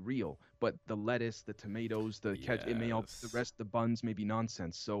may be real, but the lettuce, the tomatoes, the ketchup, it may all, the rest, the buns may be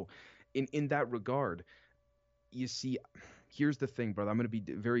nonsense. So, in that regard, you see, here's the thing, brother. I'm going to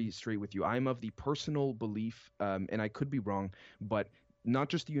be very straight with you. I'm of the personal belief, and I could be wrong, but not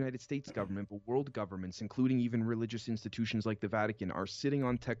just the United States government, but world governments, including even religious institutions like the Vatican, are sitting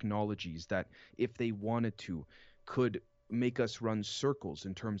on technologies that, if they wanted to, could make us run circles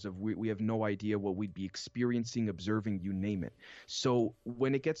in terms of we have no idea what we'd be experiencing, observing, you name it. So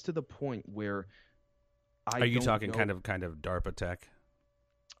when it gets to the point where are you talking kind of DARPA tech?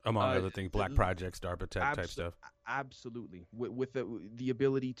 among other things, Black Projects, DARPA Tech type stuff. Absolutely, with the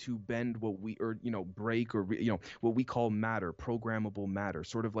ability to bend what we, or break, or what we call matter, programmable matter,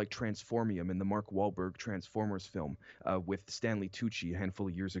 sort of like Transformium in the Mark Wahlberg Transformers film with Stanley Tucci a handful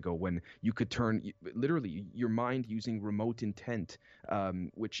of years ago, when you could turn literally your mind using remote intent,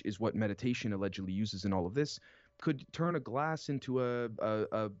 which is what meditation allegedly uses in all of this, could turn a glass into a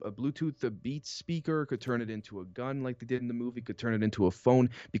Bluetooth, a Beats speaker, could turn it into a gun like they did in the movie, could turn it into a phone,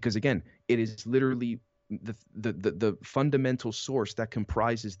 because again, it is literally the fundamental source that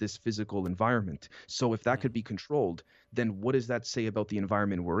comprises this physical environment. So if that could be controlled, then what does that say about the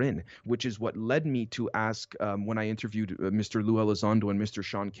environment we're in? Which is what led me to ask, when I interviewed Mr. Lou Elizondo and Mr.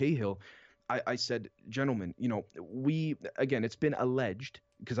 Sean Cahill, I said, gentlemen, again, it's been alleged,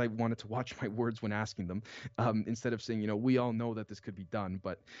 because I wanted to watch my words when asking them, instead of saying, we all know that this could be done,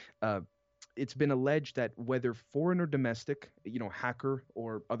 but it's been alleged that whether foreign or domestic, hacker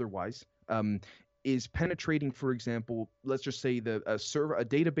or otherwise, is penetrating, for example, let's just say a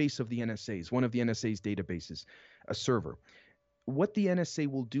database of the NSA's, one of the NSA's databases, a server. What the NSA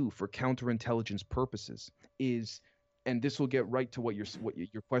will do for counterintelligence purposes is, and this will get right to what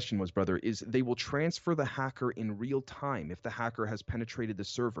your question was, brother, is they will transfer the hacker in real time. If the hacker has penetrated the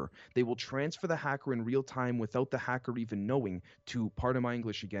server, they will transfer the hacker in real time without the hacker even knowing to, pardon my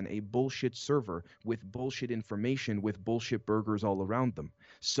English again, a bullshit server with bullshit information with bullshit burgers all around them.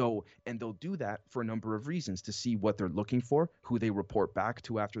 So, and they'll do that for a number of reasons: to see what they're looking for, who they report back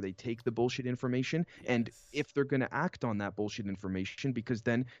to after they take the bullshit information, and if they're going to act on that bullshit information, because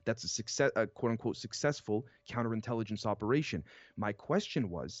then that's a quote unquote successful counterintelligence operation. My question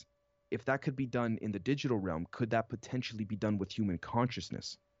was, if that could be done in the digital realm, could that potentially be done with human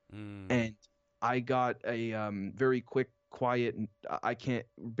consciousness? And I got a very quick, quiet, I can't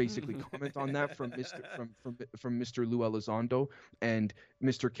basically comment on that from Mr. Lou Elizondo, and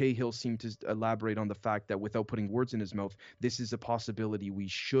Mr. Cahill seemed to elaborate on the fact that, without putting words in his mouth, this is a possibility we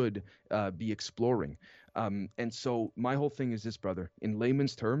should be exploring. And so my whole thing is this, brother, in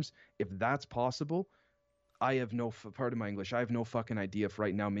layman's terms, if that's possible, I have pardon my English, I have no fucking idea if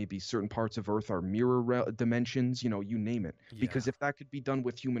right now maybe certain parts of Earth are mirror dimensions, you name it. Yeah. Because if that could be done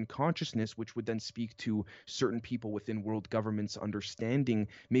with human consciousness, which would then speak to certain people within world governments understanding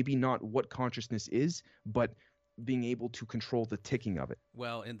maybe not what consciousness is, but being able to control the ticking of it.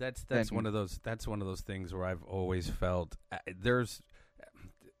 Well, and that's one of those things where I've always felt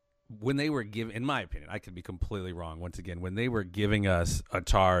when they were giving, in my opinion, I could be completely wrong once again, when they were giving us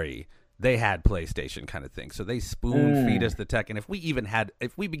Atari, they had PlayStation kind of thing. So they spoon feed us the tech. And if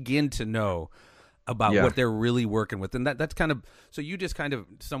we begin to know about what they're really working with, then that's kind of, so you just kind of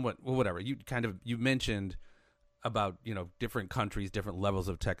somewhat, well, whatever, you mentioned about, different countries, different levels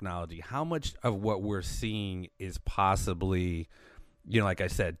of technology. How much of what we're seeing is possibly, like I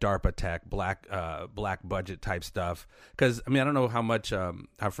said, DARPA tech, black budget type stuff? Because I don't know how much.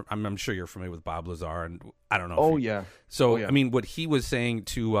 I'm sure you're familiar with Bob Lazar, and I don't know. So what he was saying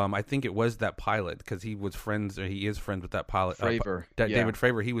to, I think it was that pilot, because he is friends with that pilot, Fravor, David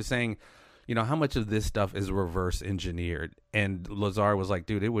Fravor. He was saying, how much of this stuff is reverse engineered, and Lazar was like,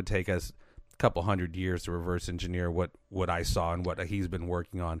 dude, it would take us a couple hundred years to reverse engineer what I saw and what he's been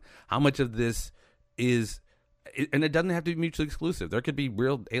working on. How much of this is, and it doesn't have to be mutually exclusive. There could be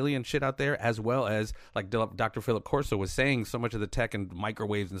real alien shit out there, as well as, like Dr. Philip Corso was saying, so much of the tech and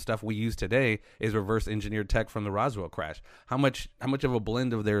microwaves and stuff we use today is reverse engineered tech from the Roswell crash. How much of a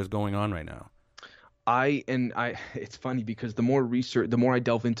blend of there is going on right now? It's funny, because the more I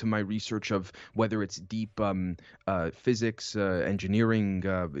delve into my research of whether it's deep physics, engineering,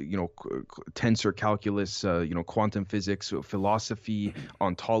 tensor calculus, quantum physics, philosophy,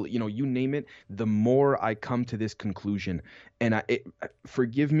 ontology, you name it, the more I come to this conclusion. And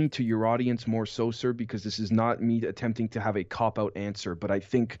forgive me to your audience more so, sir, because this is not me attempting to have a cop-out answer, but I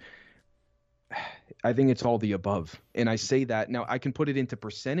think it's all the above. And I say that now, I can put it into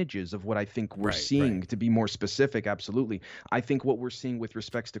percentages of what I think we're seeing. To be more specific, absolutely. I think what we're seeing with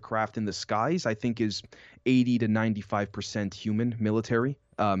respects to craft in the skies, I think is 80 to 95% human, military,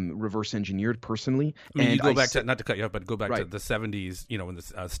 reverse engineered, personally. You go back to, not to cut you off, but go back to the 70s, when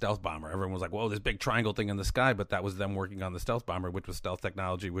the stealth bomber, everyone was like, whoa, this big triangle thing in the sky, but that was them working on the stealth bomber, which was stealth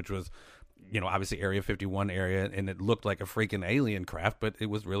technology, which was, obviously Area 51 area, and it looked like a freaking alien craft, but it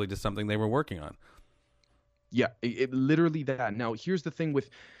was really just something they were working on. Yeah, it literally that. Now, here's the thing with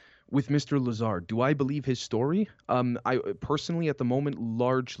Mr. Lazar. Do I believe his story? I personally, at the moment,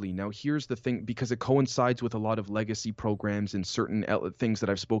 largely. Now, here's the thing, because it coincides with a lot of legacy programs and certain things that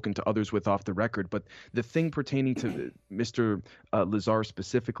I've spoken to others with off the record. But the thing pertaining to Mr. Lazar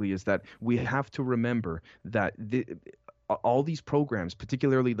specifically is that we have to remember that all these programs,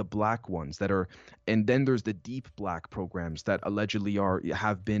 particularly the black ones that are, and then there's the deep black programs that allegedly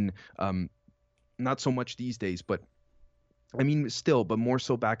have been not so much these days, but I mean, still, but more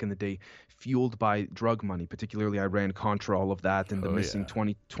so back in the day, fueled by drug money, particularly Iran-Contra, all of that, and the missing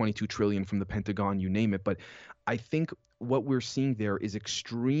 22 trillion from the Pentagon, you name it. But I think what we're seeing there is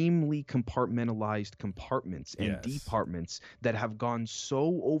extremely compartmentalized compartments and departments that have gone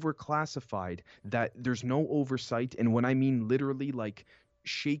so overclassified that there's no oversight. And when I mean literally like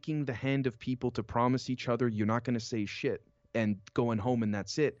shaking the hand of people to promise each other you're not going to say shit, and going home and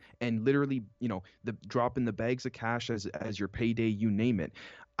that's it, and literally, you know, the dropping the bags of cash as your payday, you name it.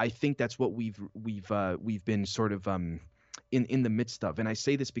 I think that's what we've been sort of in the midst of. And I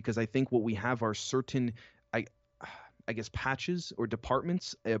say this because I think what we have are certain I guess patches or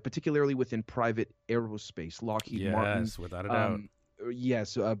departments, particularly within private aerospace, Lockheed Martin, without a doubt.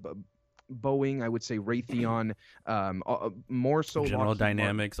 Yes, Boeing, I would say Raytheon, more so General Lockheed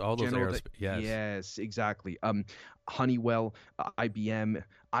Dynamics, Martin, all those aerospace. Yes, exactly. Honeywell, IBM.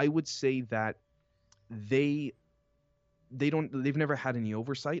 I would say that they've never had any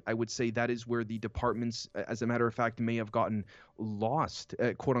oversight. I would say that is where the departments, as a matter of fact, may have gotten lost,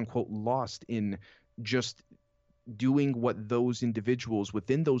 quote unquote, lost in just doing what those individuals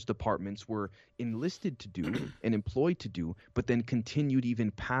within those departments were enlisted to do and employed to do, but then continued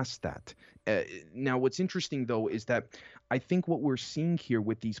even past that. Now, what's interesting, though, is that I think what we're seeing here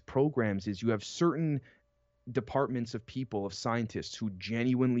with these programs is you have certain departments of people, of scientists, who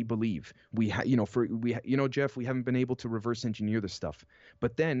genuinely believe Jeff, we haven't been able to reverse engineer this stuff,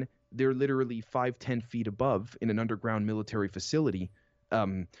 but then they're literally 5-10 feet above in an underground military facility,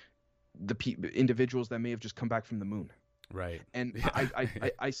 individuals that may have just come back from the moon. Right. And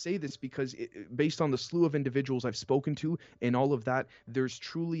I say this because based on the slew of individuals I've spoken to and all of that, there's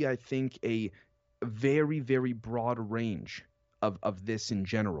truly, I think, a very, very broad range of this in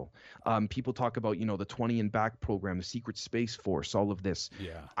general. People talk about, you know, the 20 and Back program, the Secret Space Force, all of this.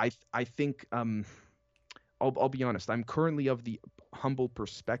 Yeah. I think I'll be honest. I'm currently of the humble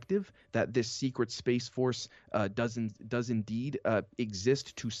perspective that this secret space force does indeed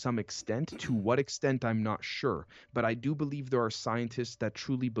exist to some extent. To what extent, I'm not sure. But I do believe there are scientists that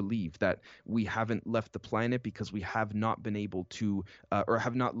truly believe that we haven't left the planet because we have not been able to, or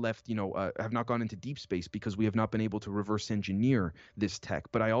have not left, have not gone into deep space because we have not been able to reverse engineer this tech.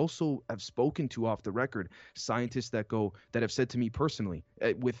 But I also have spoken to, off the record, scientists that have said to me personally,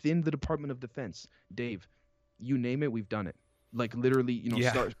 within the Department of Defense, Dave, you name it, we've done it. Like literally,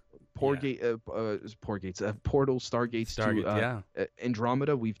 portals, stargates to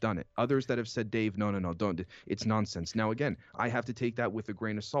Andromeda, we've done it. Others that have said, Dave, no, don't. It's nonsense. Now, again, I have to take that with a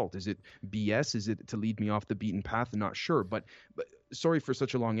grain of salt. Is it BS? Is it to lead me off the beaten path? I'm not sure. But sorry for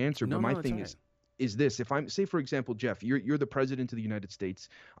such a long answer. But my thing is this. If I'm, say, for example, Jeff, you're the president of the United States.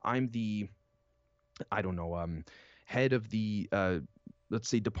 I'm the, head of the let's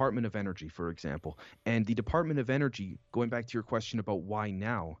say Department of Energy, for example. And the Department of Energy, going back to your question about why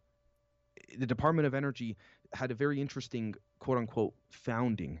now, the Department of Energy had a very interesting, quote unquote,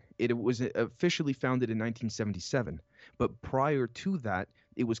 founding. It was officially founded in 1977. But prior to that,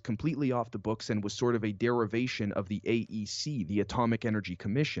 it was completely off the books and was sort of a derivation of the AEC, the Atomic Energy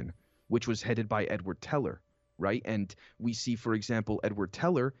Commission, which was headed by Edward Teller. Right. And we see, for example, Edward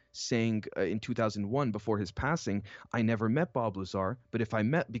Teller saying in 2001, before his passing, I never met Bob Lazar, but if I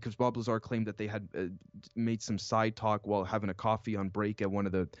met, because Bob Lazar claimed that they had made some side talk while having a coffee on break at one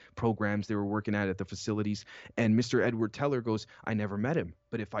of the programs they were working at the facilities. And Mr. Edward Teller goes, I never met him.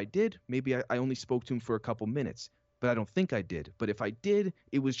 But if I did, maybe I only spoke to him for a couple minutes. But I don't think I did. But if I did,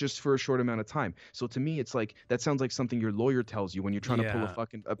 it was just for a short amount of time. So to me, it's like, that sounds like something your lawyer tells you when you're trying to pull a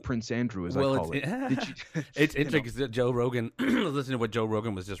fucking Prince Andrew, as I call it. It's interesting because Joe Rogan, listen to what Joe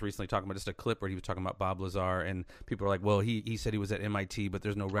Rogan was just recently talking about, just a clip where he was talking about Bob Lazar, and people are like, well, he said he was at MIT, but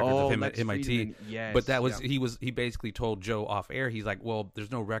there's no records of him at MIT. Yes, but that was, he basically told Joe off air, he's like, well,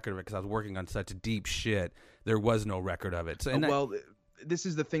 there's no record of it because I was working on such deep shit. There was no record of it. So, this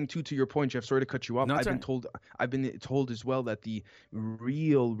is the thing too, to your point, Jeff, sorry to cut you off. No, I've been told as well that the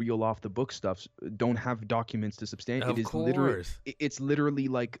real off the book stuff don't have documents to substantiate. It's literally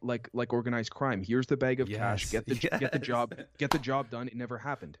like organized crime. Here's the bag of cash. Get the job done. It never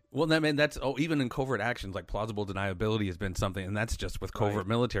happened. Well, that's even in covert actions, like plausible deniability has been something, and that's just with covert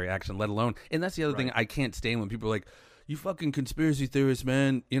military action, let alone. And that's the other thing I can't stand when people are like, you fucking conspiracy theorists,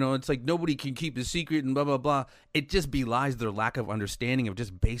 man. You know, it's like nobody can keep a secret and blah, blah, blah. It just belies their lack of understanding of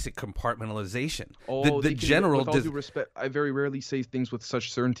just basic compartmentalization. The general, with all due respect, I very rarely say things with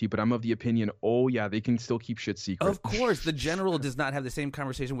such certainty, but I'm of the opinion, oh yeah, they can still keep shit secret. Of course, the general does not have the same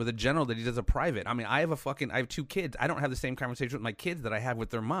conversation with a general that he does a private. I mean, I have 2 kids. I don't have the same conversation with my kids that I have with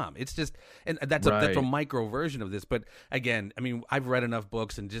their mom. It's just, and that's a micro version of this. But again, I mean, I've read enough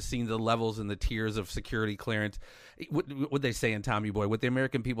books and just seen the levels and the tiers of security clearance. What they say in Tommy Boy, what the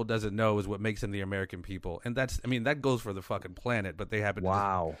American people doesn't know is what makes them the American people, and that's, I mean, that goes for the fucking planet. But they happen.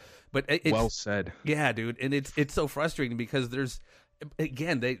 Wow. But it's, well said. Yeah, dude, and it's so frustrating because there's,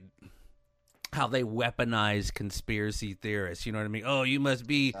 again, how they weaponize conspiracy theorists. You know what I mean? Oh, you must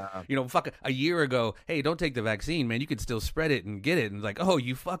be, fuck, a year ago, hey, don't take the vaccine, man. You could still spread it and get it. And like, oh,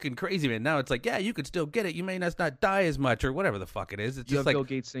 you fucking crazy, man. Now it's like, yeah, you could still get it. You may not die as much or whatever the fuck it is. It's you just have like Bill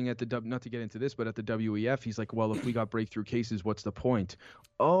Gates saying not to get into this, but at the WEF, he's like, well, if we got breakthrough cases, what's the point?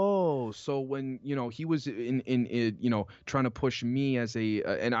 Oh, so when, he was in trying to push me as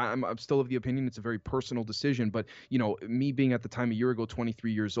and I'm still of the opinion it's a very personal decision, but, me being at the time a year ago,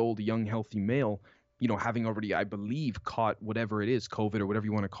 23 years old, a young, healthy male, having already, I believe, caught whatever it is, COVID or whatever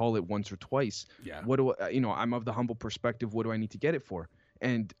you want to call it, once or twice. Yeah. What do I, I'm of the humble perspective. What do I need to get it for?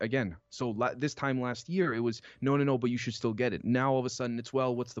 And again, so this time last year, it was no, but you should still get it. Now all of a sudden, it's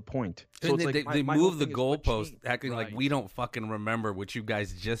what's the point? So it's like they my move whole the thing is goalpost, acting like we don't fucking remember what you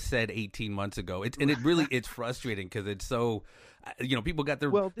guys just said 18 months ago. It's frustrating because it's so. People got their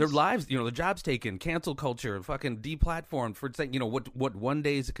lives, their jobs taken, cancel culture, fucking deplatformed for saying, what one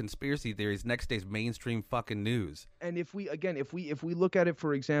day is a conspiracy theories, next day's mainstream fucking news. And if we look at it,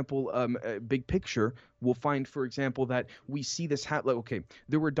 for example, big picture, we'll find, for example, that we see this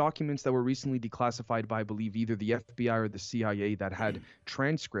there were documents that were recently declassified by, I believe, either the FBI or the CIA that had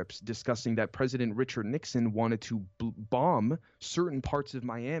transcripts discussing that President Richard Nixon wanted to bomb certain parts of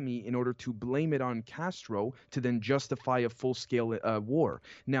Miami in order to blame it on Castro to then justify a full-scale war.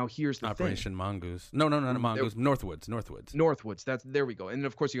 Now, here's the Operation Mongoose. No, not Mongoose. Northwoods. There we go. And then,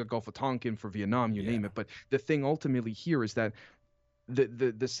 of course, you got Gulf of Tonkin for Vietnam, you name it. But the thing ultimately here is that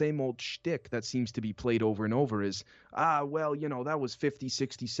the same old shtick that seems to be played over and over is, that was 50,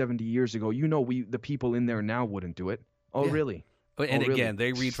 60, 70 years ago. The people in there now wouldn't do it. Oh, yeah. Really? And again,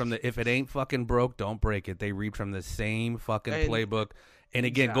 they read from if it ain't fucking broke, don't break it. They read from the same fucking playbook. And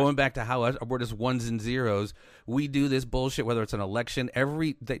again, going back to how we're just ones and zeros, we do this bullshit, whether it's an election,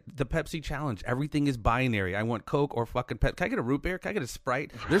 the Pepsi challenge, everything is binary. I want Coke or fucking Pepsi. Can I get a root beer? Can I get a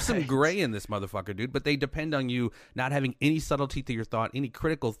Sprite? Right. There's some gray in this motherfucker, dude, but they depend on you not having any subtlety to your thought, any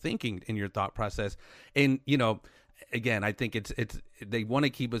critical thinking in your thought process. And, again, I think it's they want to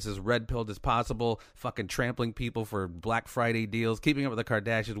keep us as red-pilled as possible, fucking trampling people for Black Friday deals, keeping up with the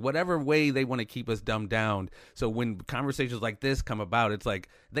Kardashians, whatever way they want to keep us dumbed down. So when conversations like this come about, it's like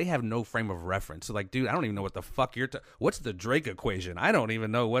they have no frame of reference. So like, dude, I don't even know what the fuck what's the Drake equation? I don't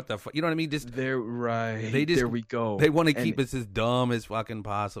even know what the fuck. You know what I mean? There we go. They want to keep us as dumb as fucking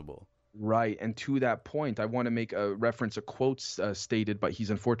possible. Right. And to that point, I want to make a reference, a quote stated, but he's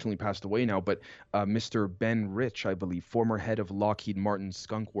unfortunately passed away now, but Mr. Ben Rich, I believe, former head of Lockheed Martin's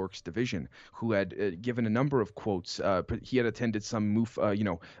Skunk Works division, who had given a number of quotes. He had attended some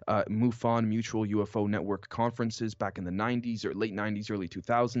MUFON, Mutual UFO Network conferences back in the 90s or late 90s, early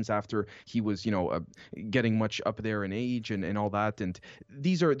 2000s, after he was, getting much up there in age and all that. And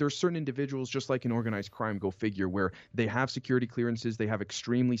there's certain individuals, just like in organized crime, go figure, where they have security clearances, they have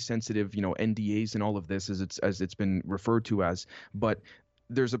extremely sensitive NDAs and all of this, as it's been referred to as, but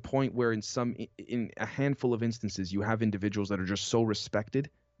there's a point where in a handful of instances you have individuals that are just so respected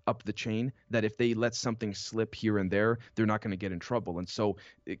up the chain that if they let something slip here and there, they're not going to get in trouble. And so,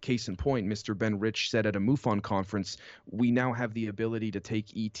 case in point, Mr. Ben Rich said at a MUFON conference, we now have the ability to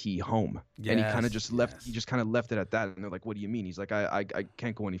take ET home. Yes, and he kind of just left. He just kind of left it at that. And they're like, what do you mean? He's like, I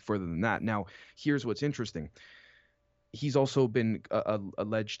can't go any further than that. Now, here's what's interesting. He's also been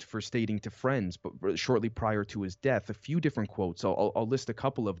alleged for stating to friends, but shortly prior to his death, a few different quotes. I'll list a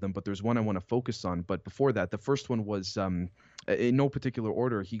couple of them, but there's one I want to focus on. But before that, the first one was, in no particular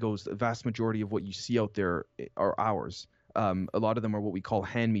order, he goes, the vast majority of what you see out there are ours. A lot of them are what we call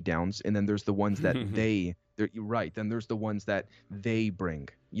hand-me-downs, and then there's the ones that you're right. Then there's the ones that they bring.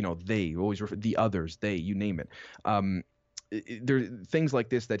 They always refer the others, you name it. There are things like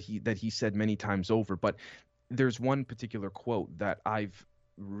this that he said many times over, but there's one particular quote that I've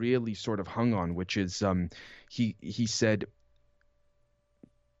really sort of hung on, which is he said,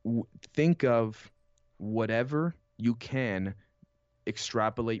 think of whatever you can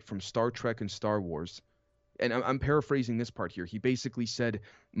extrapolate from Star Trek and Star Wars and I'm paraphrasing this part here. He basically said,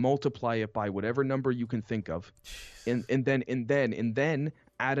 multiply it by whatever number you can think of, and then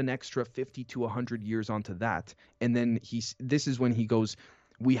add an extra 50 to 100 years onto that, and then this is when he goes,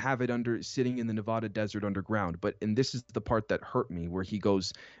 we have it sitting in the Nevada desert underground. And this is the part that hurt me, where he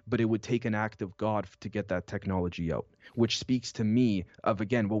goes, but it would take an act of God to get that technology out, which speaks to me of,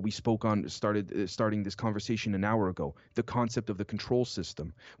 again, what we spoke on, starting this conversation an hour ago, the concept of the control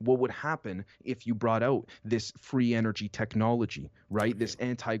system. What would happen if you brought out this free energy technology, right? This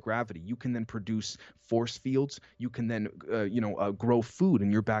anti-gravity. You can then produce force fields. You can then, grow food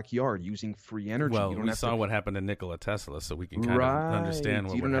in your backyard using free energy. Well, we saw what happened to Nikola Tesla, so we can kind of understand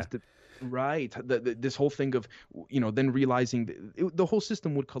what you don't have to. Right. This whole thing of, then realizing the whole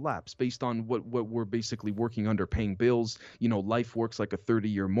system would collapse based on what we're basically working under, paying bills. Life works like a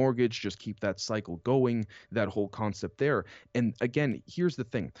 30-year mortgage. Just keep that cycle going, that whole concept there. And again, here's the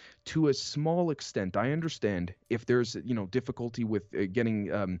thing. To a small extent, I understand if there's, difficulty with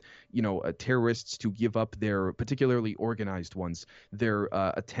getting, terrorists to give up their, particularly organized ones, their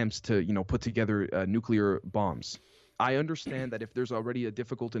attempts to, put together nuclear bombs. I understand that if there's already a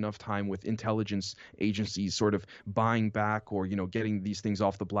difficult enough time with intelligence agencies sort of buying back or, getting these things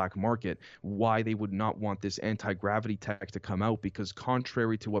off the black market, why they would not want this anti-gravity tech to come out, because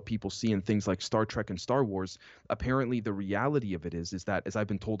contrary to what people see in things like Star Trek and Star Wars, apparently the reality of it is that, as I've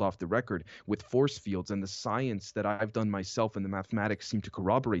been told off the record, with force fields and the science that I've done myself and the mathematics seem to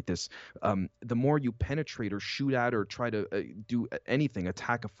corroborate this, the more you penetrate or shoot at or try to do anything,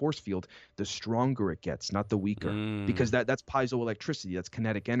 attack a force field, the stronger it gets, not the weaker. Because that's piezoelectricity, that's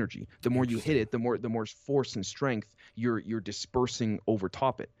kinetic energy. The more you hit it, the more force and strength you're dispersing over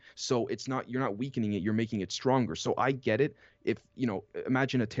top it. So you're not weakening it, you're making it stronger. So I get it. If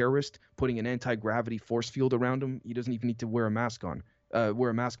imagine a terrorist putting an anti-gravity force field around him, he doesn't even need to wear a mask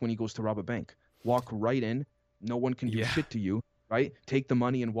when he goes to rob a bank. Walk right in, no one can do shit to you. Right? Take the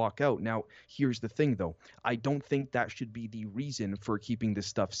money and walk out. Now, here's the thing, though. I don't think that should be the reason for keeping this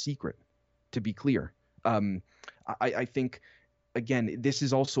stuff secret, to be clear. I think, again, this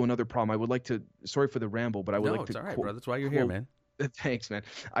is also another problem. I would like to, sorry for the ramble, but I would like to. No, it's all right, bro. That's why you're here, man. Thanks, man.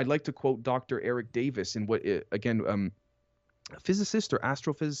 I'd like to quote Dr. Eric Davis in what, again, physicist or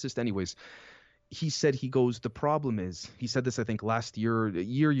astrophysicist, anyways. He said, the problem is, he said this, I think, last year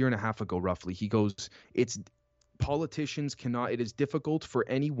and a half ago, roughly. He goes, politicians cannot, it is difficult for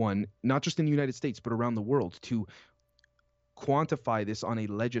anyone, not just in the United States, but around the world, to quantify this on a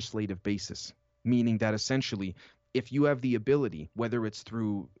legislative basis. Meaning that essentially, if you have the ability, whether it's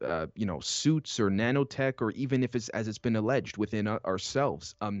through suits or nanotech, or even if it's been alleged within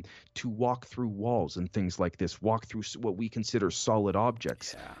ourselves, to walk through walls and things like this, walk through what we consider solid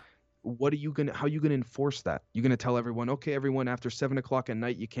objects. Yeah. How are you gonna enforce that? You're gonna tell everyone, okay, everyone, after 7 o'clock at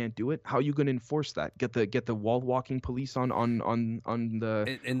night you can't do it? How are you gonna enforce that? Get the wall walking police on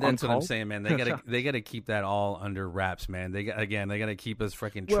the and that's what I'm saying, man. They gotta keep that all under wraps, man. They gotta keep us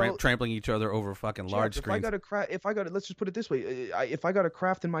freaking trampling each other over fucking large screens. Let's just put it this way: if I got a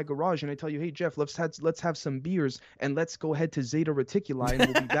craft in my garage and I tell you, hey Jeff, let's have some beers and let's go ahead to Zeta Reticuli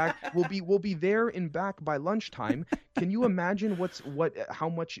and we'll be back. we'll be there and back by lunchtime. Can you imagine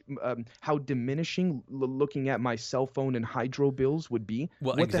how diminishing looking at my cell phone and hydro bills would be?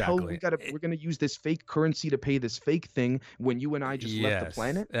 Well, what the hell we're going to use this fake currency to pay this fake thing when you and I just left the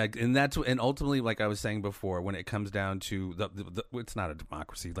planet? And ultimately, like I was saying before, when it comes down to it's not a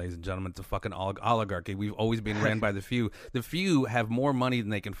democracy, ladies and gentlemen, it's a fucking oligarchy. We've always been ran by the few. The few have more money than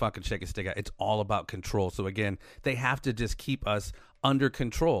they can fucking shake a stick at. It's all about control. So again, they have to just keep us under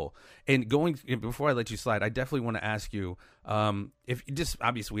control. And before I let you slide, I definitely want to ask you, if just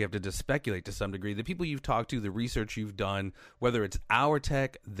obviously we have to just speculate to some degree, the people you've talked to, the research you've done, whether it's our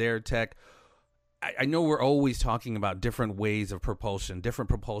tech, their tech, I know we're always talking about different ways of propulsion, different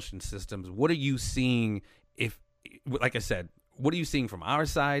propulsion systems. What are you seeing like I said, what are you seeing from our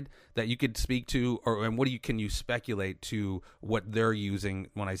side that you could speak to, and can you speculate to what they're using?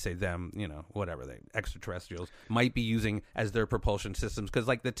 When I say them, whatever they extraterrestrials might be using as their propulsion systems, because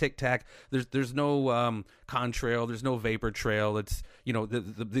like the Tic Tac, there's no contrail, there's no vapor trail. It's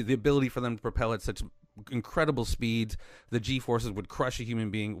the ability for them to propel at such incredible speeds, the G forces would crush a human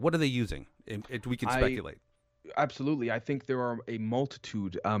being. What are they using? We can speculate. Absolutely, I think there are a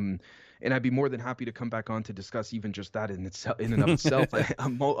multitude. And I'd be more than happy to come back on to discuss even just that in and of itself, a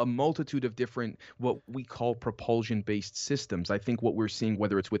multitude of different what we call propulsion-based systems. I think what we're seeing,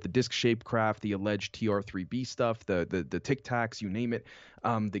 whether it's with the disc-shaped craft, the alleged TR-3B stuff, the Tic Tacs, you name it,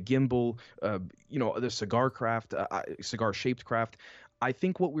 the gimbal, the cigar-shaped craft. I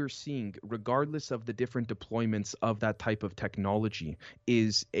think what we're seeing, regardless of the different deployments of that type of technology,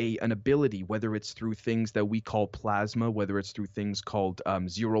 is an ability, whether it's through things that we call plasma, whether it's through things called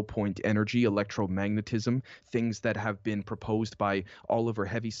 0-point energy, electromagnetism, things that have been proposed by Oliver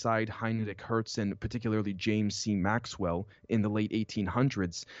Heaviside, Heinrich Hertz, and particularly James C. Maxwell in the late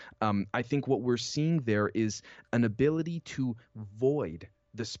 1800s. I think what we're seeing there is an ability to void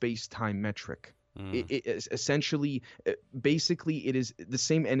the space-time metric. It is essentially, basically, it is the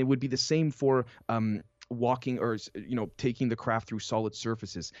same, and it would be the same for walking or taking the craft through solid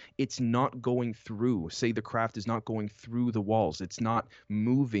surfaces. It's not going through. Say the craft is not going through the walls. It's not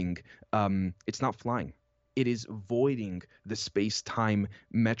moving. It's not flying. It is voiding the space-time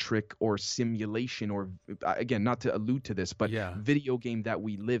metric or simulation, or again, not to allude to this, but video game that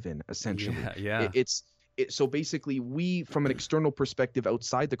we live in. Essentially, so basically, we, from an external perspective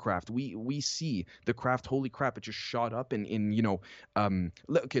outside the craft, we see the craft, holy crap, it just shot up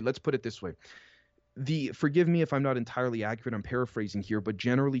okay, let's put it this way. Forgive me if I'm not entirely accurate, I'm paraphrasing here, but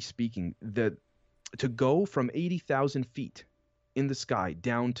generally speaking, to go from 80,000 feet in the sky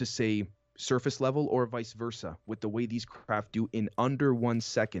down to, say, surface level or vice versa, with the way these craft do in under 1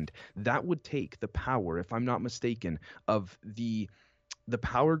 second, that would take the power, if I'm not mistaken, of the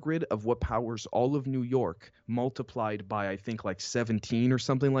power grid of what powers all of New York multiplied by, I think, like 17 or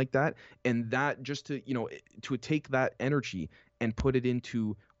something like that. And that just to take that energy and put it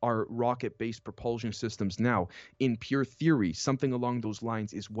into our rocket-based propulsion systems now, in pure theory, something along those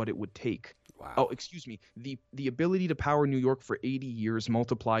lines is what it would take. Wow. Oh, excuse me. The ability to power New York for 80 years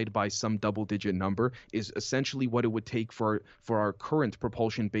multiplied by some double-digit number is essentially what it would take for our current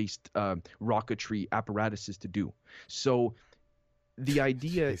propulsion-based rocketry apparatuses to do. So the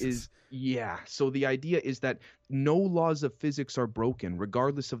idea is that no laws of physics are broken,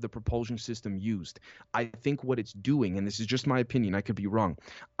 regardless of the propulsion system used. I think what it's doing, and this is just my opinion, I could be wrong,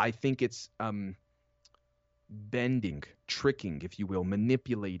 I think it's bending, tricking, if you will,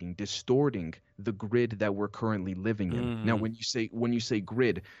 manipulating, distorting the grid that we're currently living in. Now, when you say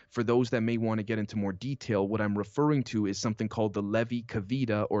grid, for those that may want to get into more detail, what I'm referring to is something called the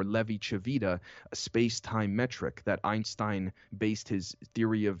Levi-Cavita or Levi-Civita space-time metric that Einstein based his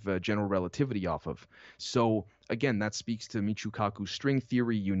theory of general relativity off of. So again, that speaks to Michio Kaku's string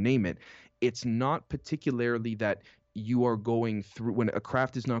theory, you name it. It's not particularly that you are going through, when a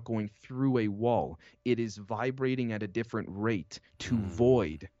craft is not going through a wall, it is vibrating at a different rate to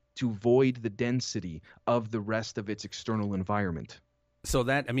void the density of the rest of its external environment. So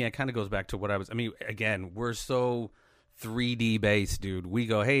that, it kind of goes back to what again, we're so 3D based, dude. We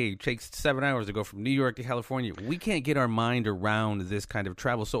go, hey, it takes 7 hours to go from New York to California. We can't get our mind around this kind of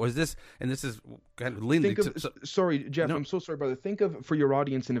travel. So is this, and this is kind of sorry, Jeff, no. I'm so sorry, brother. Think of, for your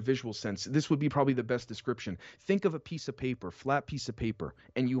audience in a visual sense, this would be probably the best description. Think of a piece of paper, flat piece of paper,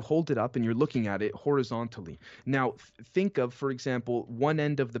 and you hold it up and you're looking at it horizontally. Now, think of, for example, one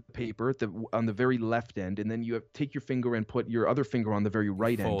end of the paper on the very left end, and then you take your finger and put your other finger on the very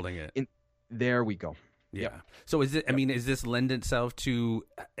right end. Folding it. There we go. Yeah. So is it? Is this lend itself to?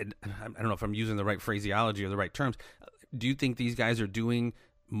 I don't know if I'm using the right phraseology or the right terms. Do you think these guys are doing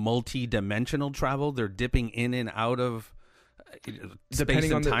multi-dimensional travel? They're dipping in and out of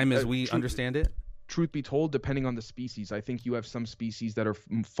space and time as we understand it. Truth be told, depending on the species, I think you have some species that are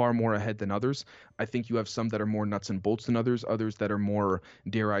far more ahead than others. I think you have some that are more nuts and bolts than others. Others that are more,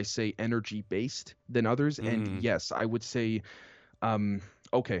 dare I say, energy-based than others. And yes, I would say,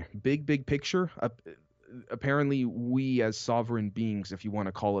 okay, big picture. Apparently we as sovereign beings, if you want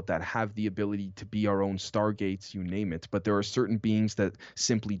to call it that, have the ability to be our own stargates, you name it. But there are certain beings that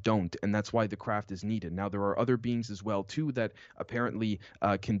simply don't, and that's why the craft is needed. Now, there are other beings as well, too, that apparently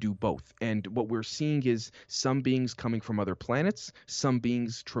can do both. And what we're seeing is some beings coming from other planets, some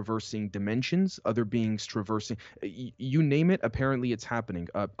beings traversing dimensions, other beings traversing, you name it, apparently it's happening.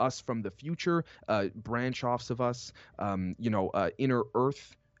 Us from the future, branch-offs of us, inner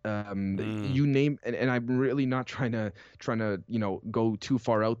Earth, you name, and I'm really not trying to go too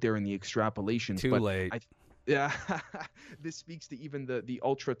far out there in the extrapolations. Too late. This speaks to even the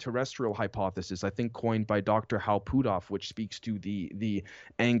ultra-terrestrial hypothesis, I think coined by Dr. Hal Puthoff, which speaks to the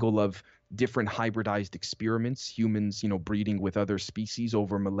angle of different hybridized experiments, humans, breeding with other species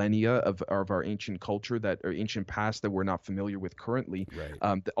over millennia of our ancient culture or ancient past that we're not familiar with currently.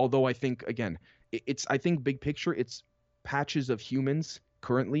 Right. Although I think, again, I think big picture, it's patches of humans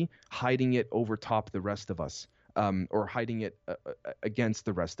currently hiding it over top the rest of us, or hiding it against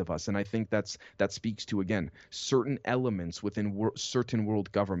the rest of us. And I think that speaks to, again, certain elements within certain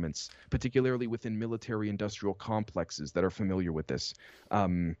world governments, particularly within military industrial complexes that are familiar with this.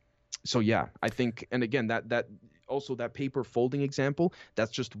 So yeah, I think, and again, that also that paper folding example,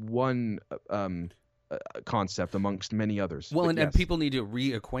 that's just one concept amongst many others. Well, But and yes. people need to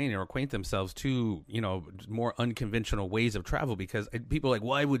reacquaint or acquaint themselves to, more unconventional ways of travel, because people are like,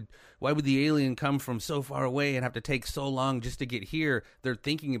 why would the alien come from so far away and have to take so long just to get here? They're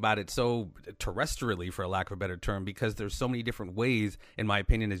thinking about it so terrestrially, for a lack of a better term, because there's so many different ways, in my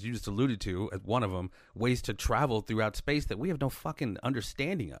opinion, as you just alluded to, as one of them, ways to travel throughout space that we have no fucking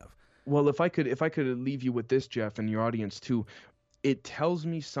understanding of. Well, if I could leave you with this, Jeff, and your audience too, it tells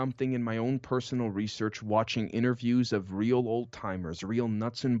me something in my own personal research, watching interviews of real old timers, real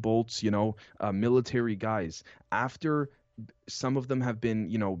nuts and bolts, military guys. After some of them have been,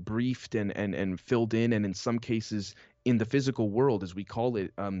 briefed and filled in, and in some cases in the physical world, as we call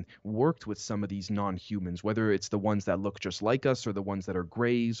it, worked with some of these non-humans, whether it's the ones that look just like us, or the ones that are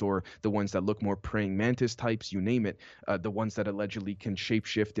grays, or the ones that look more praying mantis types, you name it, the ones that allegedly can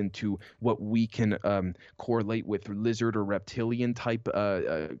shapeshift into what we can correlate with lizard or reptilian type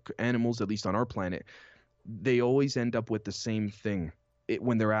animals, at least on our planet. They always end up with the same thing.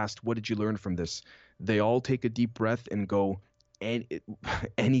 When they're asked, what did you learn from this? They all take a deep breath and go,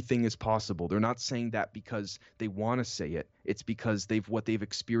 anything is possible. They're not saying that because they want to say it. It's because what they've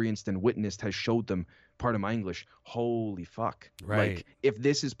experienced and witnessed has showed them, pardon my English, holy fuck. Right. Like, if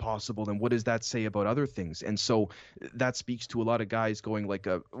this is possible, then what does that say about other things? And so that speaks to a lot of guys going like,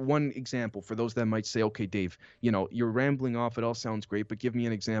 one example for those that might say, okay, Dave, you're rambling off. It all sounds great, but give me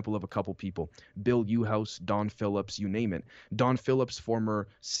an example of a couple people. Bill Uhouse, Don Phillips, you name it. Don Phillips, former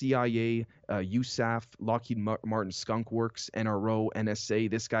CIA, USAF, Lockheed Martin Skunk Works, NRO, NSA.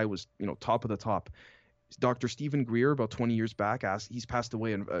 This guy was, top of the top. Dr. Stephen Greer, about 20 years back, he's passed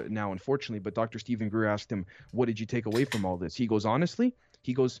away now, unfortunately, but Dr. Stephen Greer asked him, what did you take away from all this? He goes, honestly,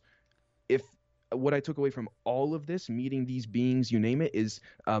 if what I took away from all of this, meeting these beings, you name it, is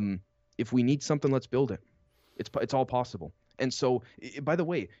if we need something, let's build it. It's all possible. And so, by the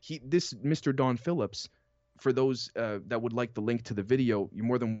way, this Mr. Don Phillips, for those that would like the link to the video, you're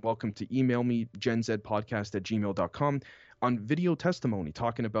more than welcome to email me, genzpodcast@gmail.com, on video testimony,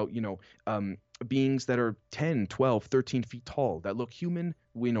 talking about, beings that are 10, 12, 13 feet tall, that look human,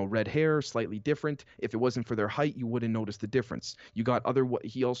 red hair, slightly different. If it wasn't for their height, you wouldn't notice the difference. You got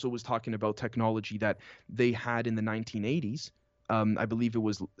he also was talking about technology that they had in the 1980s. I believe it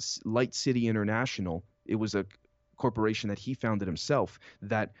was Light City International. It was a corporation that he founded himself,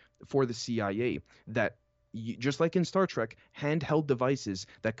 that for the CIA, that just like in Star Trek, handheld devices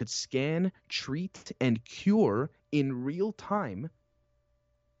that could scan, treat, and cure in real time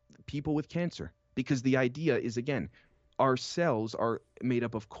people with cancer. Because the idea is, again, our cells are made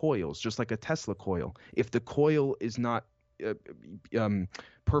up of coils, just like a Tesla coil. If the coil is not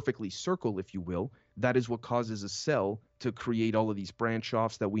perfectly circle, if you will, that is what causes a cell to create all of these branch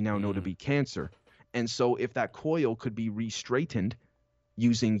offs that we now know to be cancer. And so if that coil could be re-straightened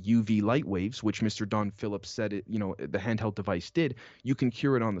using UV light waves, which Mr. Don Phillips said the handheld device did, you can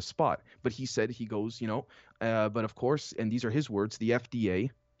cure it on the spot. But he said, but of course, and these are his words, the FDA,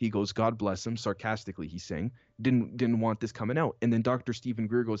 he goes, God bless him, sarcastically he's saying, didn't want this coming out. And then Dr. Stephen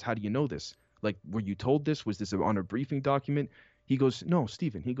Greer goes, how do you know this? Like, were you told this? Was this on a briefing document? He goes, no,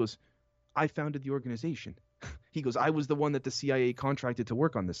 Stephen. He goes, I founded the organization. He goes, I was the one that the CIA contracted to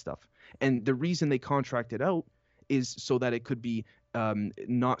work on this stuff. And the reason they contracted out is so that it could be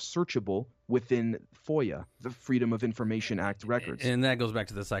not searchable within FOIA, the Freedom of Information Act records. And that goes back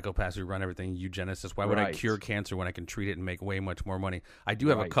to the psychopaths who run everything eugenicists. Why would I Right. cure cancer when I can treat it and make way much more money? I do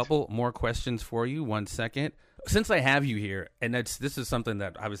have a Right. couple more questions for you. 1 second. Since I have you here, and this is something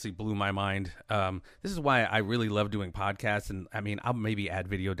that obviously blew my mind. This is why I really love doing podcasts. And I mean, I'll maybe add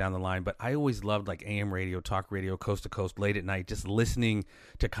video down the line, but I always loved like AM radio, talk radio, coast to coast, late at night, just listening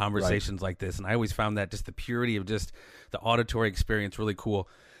to conversations like this. And I always found that just the purity of just the auditory experience really cool.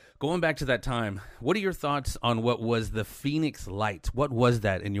 Going back to that time, what are your thoughts on what was the Phoenix Lights? What was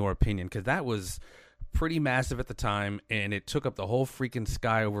that in your opinion? Because that was pretty massive at the time, and it took up the whole freaking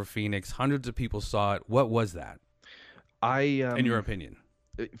sky over Phoenix. Hundreds of people saw it. What was that, in your opinion?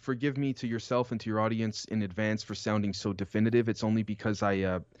 Forgive me to yourself and to your audience in advance for sounding so definitive. It's only because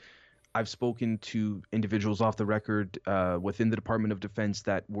I've spoken to individuals off the record within the Department of Defense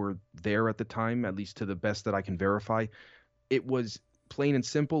that were there at the time, at least to the best that I can verify. It was plain and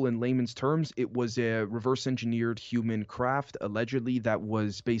simple in layman's terms. It was a reverse engineered human craft, allegedly, that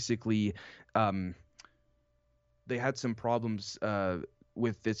was basically they had some problems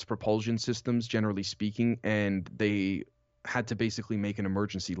with its propulsion systems, generally speaking, and they had to basically make an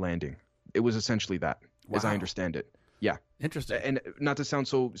emergency landing. It was essentially that, as I understand it. Yeah. Interesting. And not to sound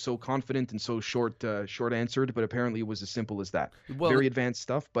so confident and so short answered, but apparently it was as simple as that. Well, very advanced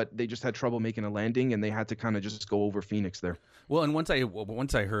stuff, but they just had trouble making a landing, and they had to kind of just go over Phoenix there. Well, and once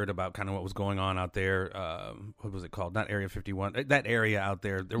I heard about kind of what was going on out there, what was it called? Not Area 51, that area out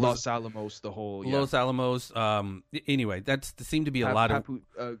there. There was Los Alamos, the whole Los Alamos. Anyway, there seemed to be a lot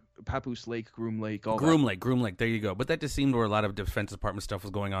of Papoose Lake, Groom Lake, Groom Lake. There you go. But that just seemed where a lot of Defense Department stuff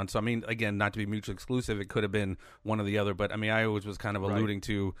was going on. So I mean, again, not to be mutually exclusive, it could have been one or the other. But I mean, I always was kind of alluding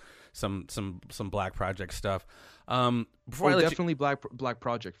to some Black Project stuff. Definitely Black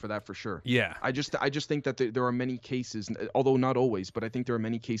Project for that, for sure. Yeah, I just think that there are many cases, although not always, but I think there are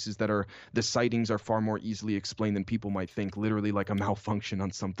many cases that the sightings are far more easily explained than people might think. Literally like a malfunction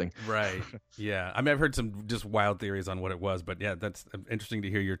on something. Right. Yeah. I mean, I've heard some just wild theories on what it was, but yeah, that's interesting to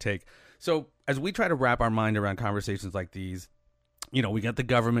hear your take. So as we try to wrap our mind around conversations like these, you know, we got the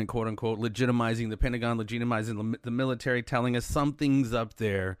government, quote unquote, legitimizing the Pentagon, legitimizing the military, telling us something's up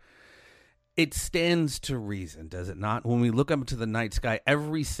there. It stands to reason, does it not? When we look up into the night sky,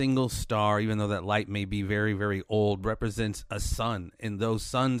 every single star, even though that light may be very, very old, represents a sun. And those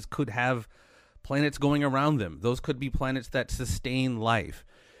suns could have planets going around them. Those could be planets that sustain life.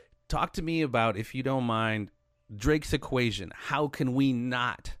 Talk to me about, if you don't mind, Drake's equation. How can we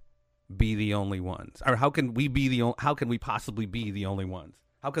not be the only ones? Or how can we possibly be the only ones?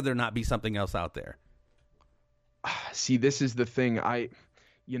 How could there not be something else out there? See, this is the thing.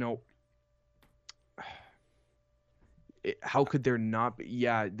 How could there not be?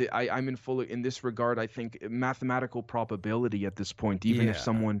 Yeah, I'm in this regard. I think mathematical probability at this point, even if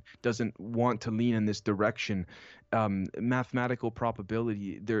someone doesn't want to lean in this direction, mathematical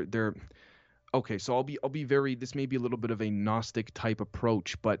probability. They're okay. So I'll be very. This may be a little bit of a Gnostic type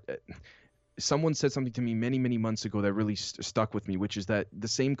approach, but someone said something to me many months ago that really stuck with me, which is that the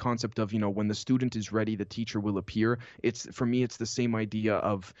same concept of, when the student is ready, the teacher will appear. For me, it's the same idea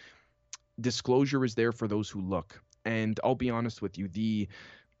of disclosure is there for those who look. And I'll be honest with you, the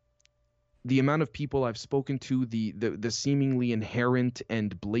amount of people I've spoken to, the seemingly inherent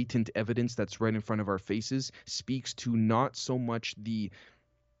and blatant evidence that's right in front of our faces speaks to not so much the,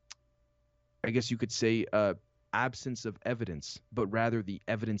 I guess you could say, absence of evidence, but rather the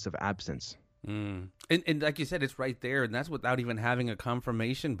evidence of absence. And like you said, it's right there, and that's without even having a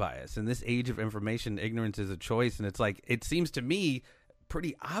confirmation bias. In this age of information, ignorance is a choice, and it's like, it seems to me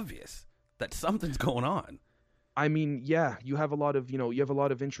pretty obvious that something's going on. I mean, yeah, you have a lot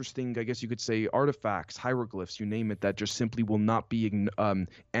of interesting, I guess you could say, artifacts, hieroglyphs, you name it, that just simply will not be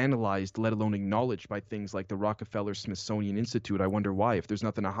analyzed, let alone acknowledged by things like the Rockefeller Smithsonian Institute. I wonder why. If there's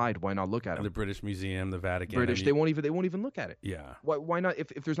nothing to hide, why not look at it? The British Museum, the Vatican. They won't even look at it. Yeah. Why not? If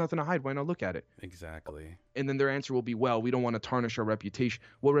there's nothing to hide, why not look at it? Exactly. And then their answer will be, well, we don't want to tarnish our reputation.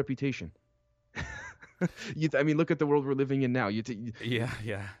 What reputation? I mean, look at the world we're living in now. Yeah.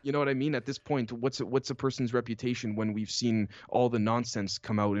 You know what I mean? At this point, what's a person's reputation when we've seen all the nonsense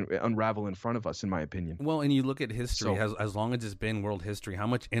come out and unravel in front of us, in my opinion? Well, and you look at history, as long as it's been world history, how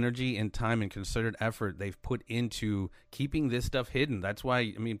much energy and time and concerted effort they've put into keeping this stuff hidden. That's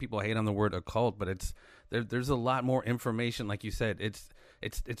why, I mean, people hate on the word occult, but there's a lot more information. Like you said,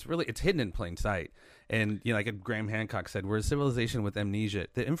 it's really hidden in plain sight. And like Graham Hancock said, we're a civilization with amnesia.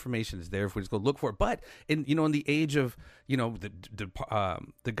 The information is there if we just go look for it. But in the age of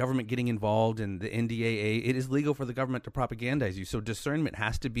the government getting involved in the NDAA, it is legal for the government to propagandize you. So discernment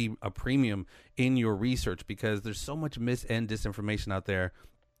has to be a premium in your research, because there's so much mis and disinformation out there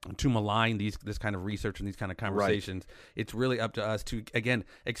to malign this kind of research and these kind of conversations. Right. It's really up to us to, again,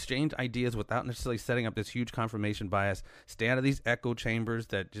 exchange ideas without necessarily setting up this huge confirmation bias. Stay out of these echo chambers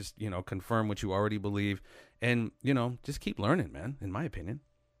that just, confirm what you already believe, and, just keep learning, man, in my opinion.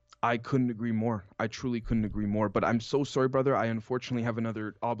 I couldn't agree more. I truly couldn't agree more. But I'm so sorry, brother. I unfortunately have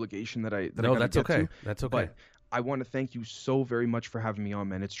another obligation that I gotta get to. That's okay. But I want to thank you so very much for having me on,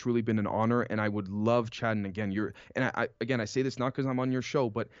 man. It's truly been an honor, and I would love chatting again. I say this not because I'm on your show,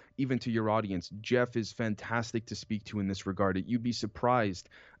 but even to your audience, Jeff is fantastic to speak to in this regard. You'd be surprised,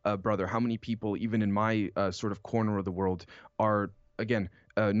 brother, how many people, even in my sort of corner of the world, are, again,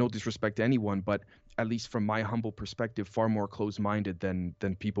 no disrespect to anyone, but at least from my humble perspective, far more closed-minded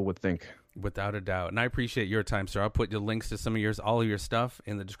than people would think. Without a doubt. And I appreciate your time, sir. I'll put your links to all of your stuff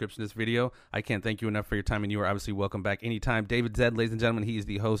in the description of this video. I can't thank you enough for your time, and you are obviously welcome back anytime. David Zed, ladies and gentlemen, he is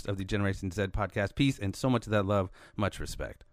the host of the Generation Z podcast. Peace and so much of that love. Much respect.